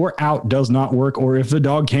 If your out does not work, or if the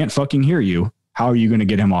dog can't fucking hear you, how are you going to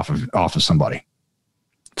get him off of somebody?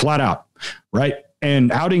 Flat out, right?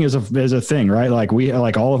 And outing is a thing, right? Like we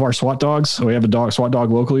like all of our SWAT dogs. We have a SWAT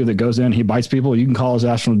dog locally that goes in, he bites people. You can call his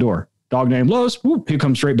ass from the door. Dog named Lowe's, whoop, he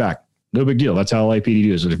comes straight back. No big deal. That's how LAPD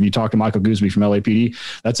does it. If you talk to Michael Gooseby from LAPD,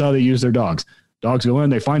 that's how they use their dogs. Dogs go in,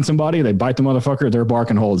 they find somebody, they bite the motherfucker, they're bark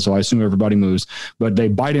and hold. So I assume everybody moves, but they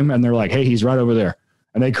bite him and they're like, hey, he's right over there.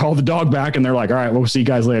 And they call the dog back and they're like, all right, we'll see you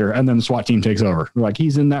guys later. And then the SWAT team takes over. They're like,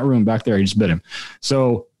 he's in that room back there. He just bit him.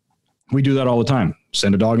 So we do that all the time.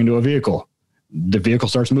 Send a dog into a vehicle. The vehicle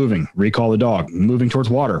starts moving, recall the dog. Moving towards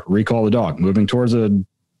water, recall the dog. Moving towards a thing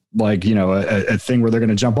where they're going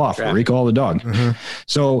to jump off, recall the dog. Mm-hmm.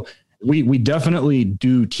 So we definitely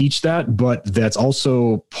do teach that, but that's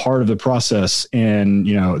also part of the process. And,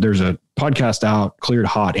 there's a podcast out, Cleared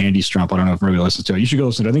Hot, Andy Strump. I don't know if everybody listens to it. You should go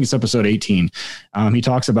listen to it. I think it's episode 18. He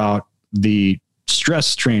talks about the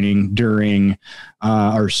stress training during,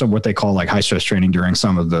 or some what they call like high stress training during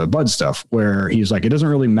some of the bud stuff, where he's like, it doesn't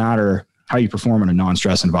really matter how you perform in a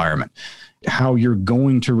non-stress environment. How you're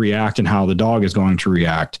going to react and how the dog is going to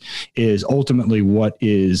react is ultimately what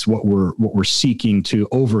we're seeking to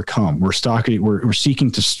overcome. We're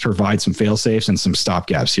seeking to provide some fail safes and some stop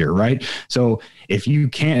gaps here, right? So if you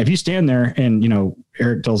stand there and,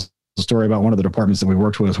 Eric tells a story about one of the departments that we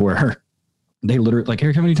worked with where they literally, like,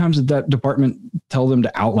 Eric, how many times did that department tell them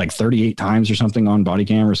to out like 38 times or something on body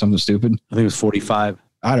cam or something stupid? I think it was 45.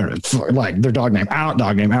 I don't know, like their dog name out. And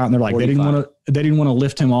they're like, 45. they didn't want to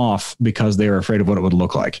lift him off because they were afraid of what it would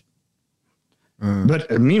look like.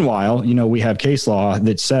 But meanwhile, we have case law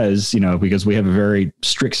that says, because we have a very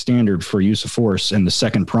strict standard for use of force, and the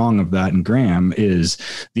second prong of that in Graham is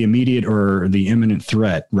the immediate or the imminent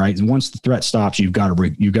threat, right? And once the threat stops, you've got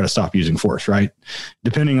to stop using force, right?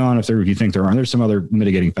 Depending on if you think there are, and there's some other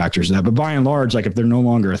mitigating factors to that, but by and large, like if they're no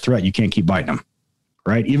longer a threat, you can't keep biting them.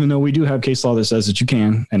 Right. Even though we do have case law that says that you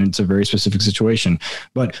can, and it's a very specific situation,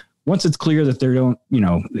 but once it's clear that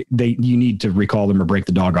you need to recall them or break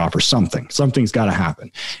the dog off or something's got to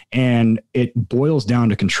happen. And it boils down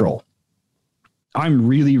to control. I'm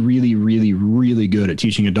really, really, really, really good at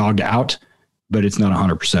teaching a dog to out, but it's not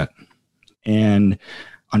 100%. And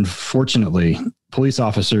unfortunately, police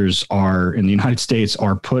officers in the United States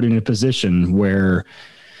are put in a position where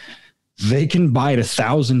they can bite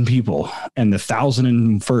 1,000 people, and the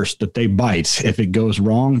 1,001st that they bite, if it goes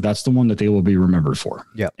wrong, that's the one that they will be remembered for.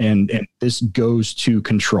 Yeah. And this goes to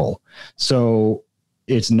control. So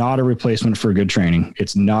it's not a replacement for good training.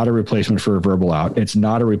 It's not a replacement for a verbal out. It's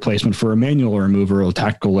not a replacement for a manual remover or a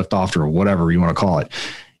tactical lift off or whatever you want to call it.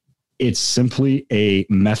 It's simply a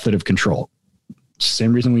method of control.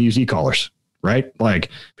 Same reason we use e-collars, right?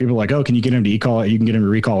 Like people are like, oh, can you get him to e-call? You can get him to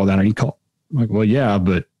recall without an e-call. I'm like, well, yeah,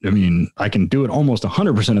 but I can do it almost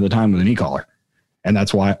 100% of the time with an e-collar. And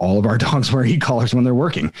that's why all of our dogs wear e-collars when they're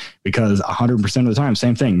working, because 100% of the time,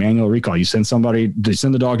 same thing, manual recall. You send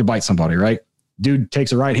the dog to bite somebody, right? Dude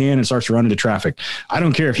takes a right hand and starts to run into traffic. I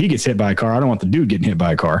don't care if he gets hit by a car. I don't want the dude getting hit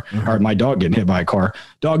by a car or my dog getting hit by a car.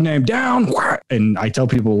 Dog name down. And I tell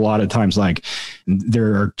people a lot of times, like,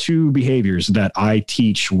 there are two behaviors that I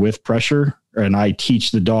teach with pressure, and I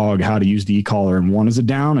teach the dog how to use the e-collar, and one is a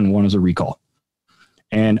down and one is a recall.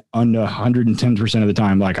 And under 110% of the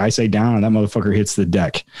time, like I say down and that motherfucker hits the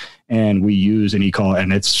deck, and we use an e-collar,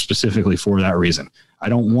 and it's specifically for that reason. I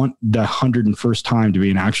don't want the 101st time to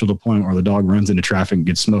be an actual deployment where the dog runs into traffic and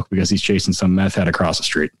gets smoked because he's chasing some meth head across the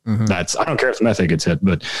street. I don't care if the meth head gets hit,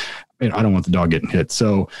 but I don't want the dog getting hit.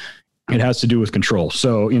 So it has to do with control.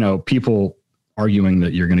 So, people arguing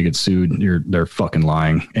that you're going to get sued, they're fucking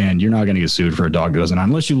lying, and you're not going to get sued for a dog that doesn't,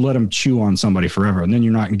 unless you let them chew on somebody forever, and then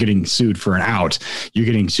you're not getting sued for an out. You're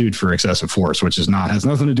getting sued for excessive force, which has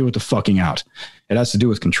nothing to do with the fucking out. It has to do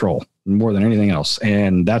with control more than anything else.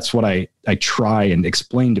 And that's what I try and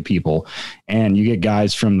explain to people. And you get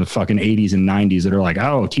guys from the fucking 80s and 90s that are like,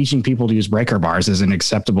 oh, teaching people to use breaker bars isn't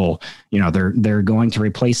acceptable. They're going to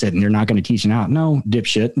replace it and they're not going to teach it out. No,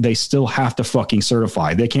 dipshit. They still have to fucking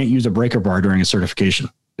certify. They can't use a breaker bar during a certification.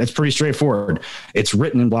 That's pretty straightforward. It's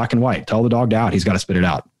written in black and white. Tell the dog to out. He's got to spit it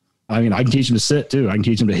out. I can teach him to sit too. I can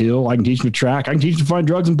teach him to heel. I can teach him to track. I can teach him to find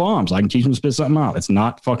drugs and bombs. I can teach him to spit something out. It's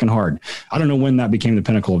not fucking hard. I don't know when that became the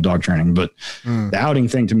pinnacle of dog training, but the outing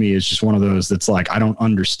thing to me is just one of those that's like, I don't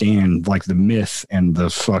understand like the myth and the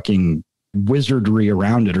fucking wizardry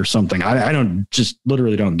around it or something. I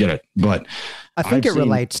literally don't get it, but I think it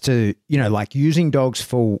relates to, like using dogs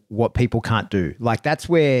for what people can't do. Like that's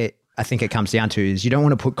where I think it comes down to is you don't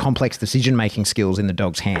want to put complex decision-making skills in the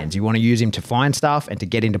dog's hands. You want to use him to find stuff and to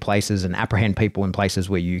get into places and apprehend people in places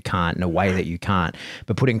where you can't, in a way that you can't.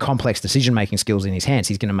 But putting complex decision-making skills in his hands,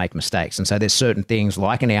 he's going to make mistakes. And so there's certain things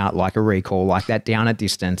like an out, like a recall, like that down at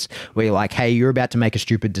distance, where you're like, hey, you're about to make a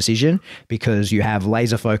stupid decision because you have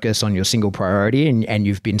laser focus on your single priority and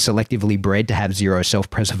you've been selectively bred to have zero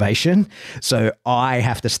self-preservation. So I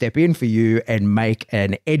have to step in for you and make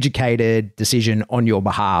an educated decision on your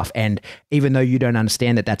behalf. And even though you don't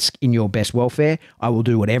understand that that's in your best welfare, I will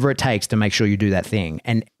do whatever it takes to make sure you do that thing.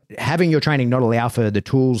 And having your training not allow for the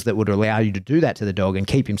tools that would allow you to do that to the dog and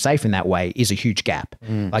keep him safe in that way is a huge gap.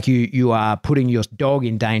 Like you are putting your dog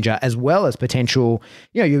in danger as well as potential,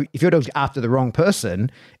 if your dog's after the wrong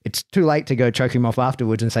person, it's too late to go choke him off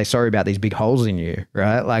afterwards and say, sorry about these big holes in you,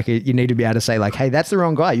 right? Like you need to be able to say like, hey, that's the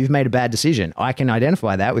wrong guy. You've made a bad decision. I can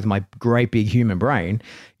identify that with my great big human brain.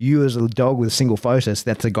 You as a dog with a single focus,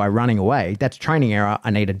 that's a guy running away. That's training error.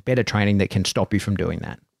 I need a better training that can stop you from doing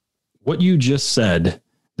that. What you just said,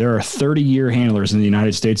 there are 30-year handlers in the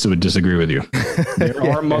United States that would disagree with you. There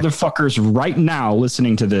are motherfuckers right now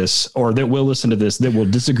listening to this or that will listen to this that will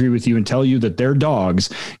disagree with you and tell you that their dogs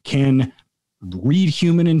can read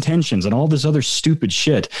human intentions and all this other stupid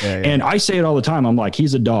shit. And I say it all the time. I'm like,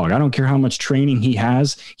 he's a dog. I don't care how much training he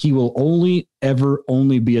has. He will only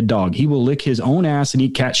be a dog. He will lick his own ass and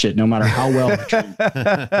eat cat shit no matter how well trained.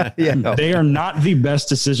 They are not the best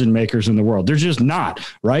decision makers in the world. They're just not,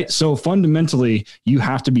 right? So fundamentally, you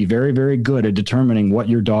have to be very, very good at determining what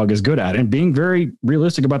your dog is good at and being very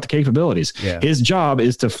realistic about the capabilities. His job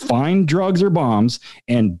is to find drugs or bombs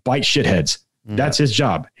and bite shitheads. That's his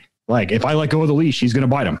job. Like if I let go of the leash, he's going to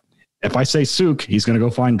bite him. If I say souk, he's going to go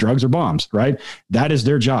find drugs or bombs, right? That is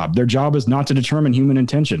their job. Their job is not to determine human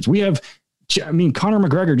intentions. Conor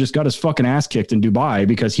McGregor just got his fucking ass kicked in Dubai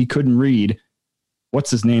because he couldn't read he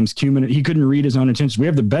couldn't read his own intentions. We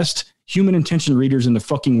have the best human intention readers in the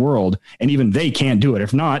fucking world, and even they can't do it.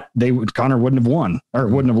 If not, Conor wouldn't have won or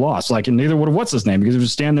wouldn't have lost. Like, and neither would have what's his name because he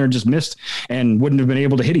was standing there and just missed and wouldn't have been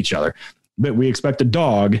able to hit each other. But we expect a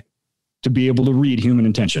dog to be able to read human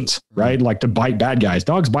intentions, right? Like to bite bad guys.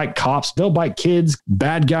 Dogs bite cops. They'll bite kids,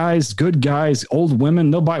 bad guys, good guys, old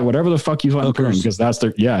women. They'll bite whatever the fuck you want because that's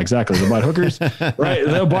exactly. They'll bite hookers, right?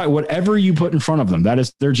 They'll bite whatever you put in front of them. That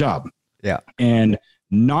is their job. Yeah. And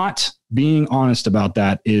not being honest about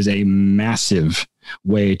that is a massive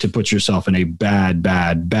way to put yourself in a bad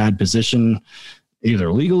position,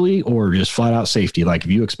 either legally or just flat out safety. Like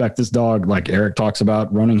if you expect this dog, like Eric talks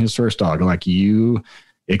about running his first dog, like you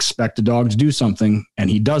expect a dog to do something and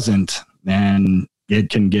he doesn't, then it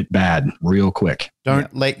can get bad real quick.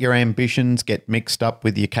 Don't let your ambitions get mixed up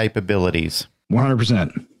with your capabilities.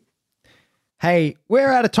 100%. Hey,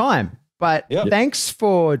 we're out of time, but thanks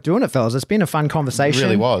for doing it, fellas. It's been a fun conversation. It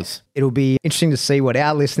really was. It'll be interesting to see what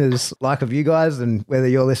our listeners like of you guys and whether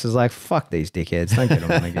your listeners like, fuck these dickheads. Don't get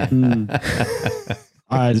on again.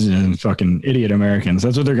 Fucking idiot Americans.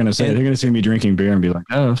 That's what they're going to say. They're going to see me drinking beer and be like,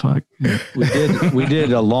 oh, fuck. We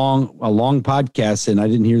did a long podcast and I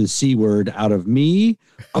didn't hear the C word out of me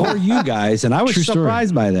or you guys. And I was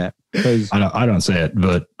surprised by that. I don't say it,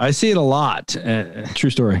 but I see it a lot. True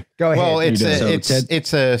story. Go ahead. Well,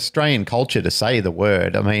 it's a Australian culture to say the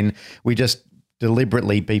word. I mean, we just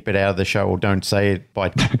deliberately beep it out of the show or don't say it by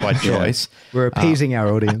choice. We're appeasing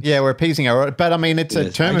our audience. Yeah, we're appeasing our audience. But I mean, it's a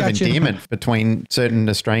term of endearment between certain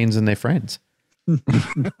Australians and their friends.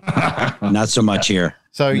 Not so much here.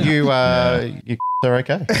 So you are okay. There we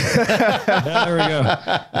go.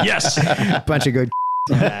 Yes. Bunch of good.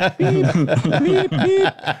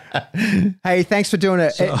 Hey, thanks for doing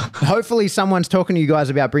it. Hopefully someone's talking to you guys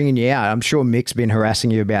about bringing you out. I'm sure Mick's been harassing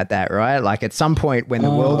you about that, right? Like at some point when the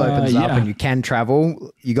world opens up and you can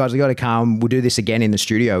travel, you guys have got to come. We'll do this again in the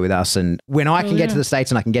studio with us. And when I can get to the States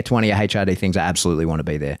and I can get to one of your HRD things, I absolutely want to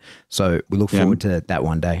be there. So we look forward to that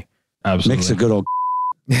one day. Absolutely. Mick's a good old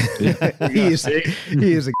he is a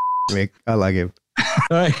Mick. I like him.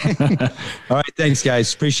 All right. Thanks,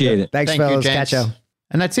 guys. Appreciate it. Thanks, fellas. Catch you.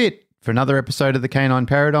 And that's it for another episode of the Canine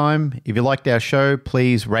Paradigm. If you liked our show,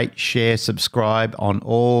 please rate, share, subscribe on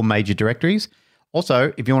all major directories.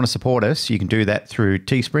 Also, if you want to support us, you can do that through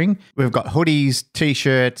Teespring. We've got hoodies,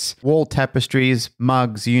 t-shirts, wall tapestries,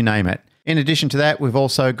 mugs, you name it. In addition to that, we've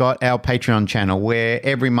also got our Patreon channel where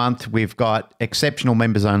every month we've got exceptional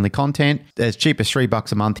members-only content. As cheap as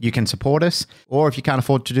 $3 a month, you can support us. Or if you can't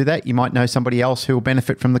afford to do that, you might know somebody else who will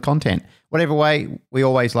benefit from the content. Whatever way, we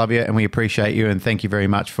always love you and we appreciate you and thank you very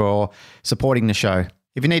much for supporting the show.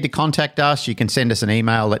 If you need to contact us, you can send us an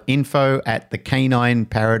email at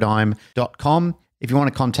info@thecanineparadigm.com. If you want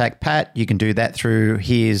to contact Pat, you can do that through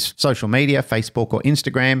his social media, Facebook or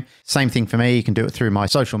Instagram. Same thing for me. You can do it through my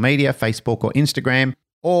social media, Facebook or Instagram,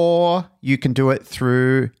 or you can do it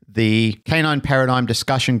through the Canine Paradigm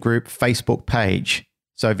Discussion Group Facebook page.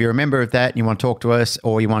 So if you're a member of that and you want to talk to us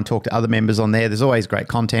or you want to talk to other members on there's always great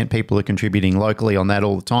content. People are contributing locally on that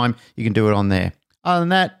all the time. You can do it on there. Other than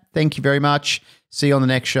that, thank you very much. See you on the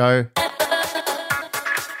next show.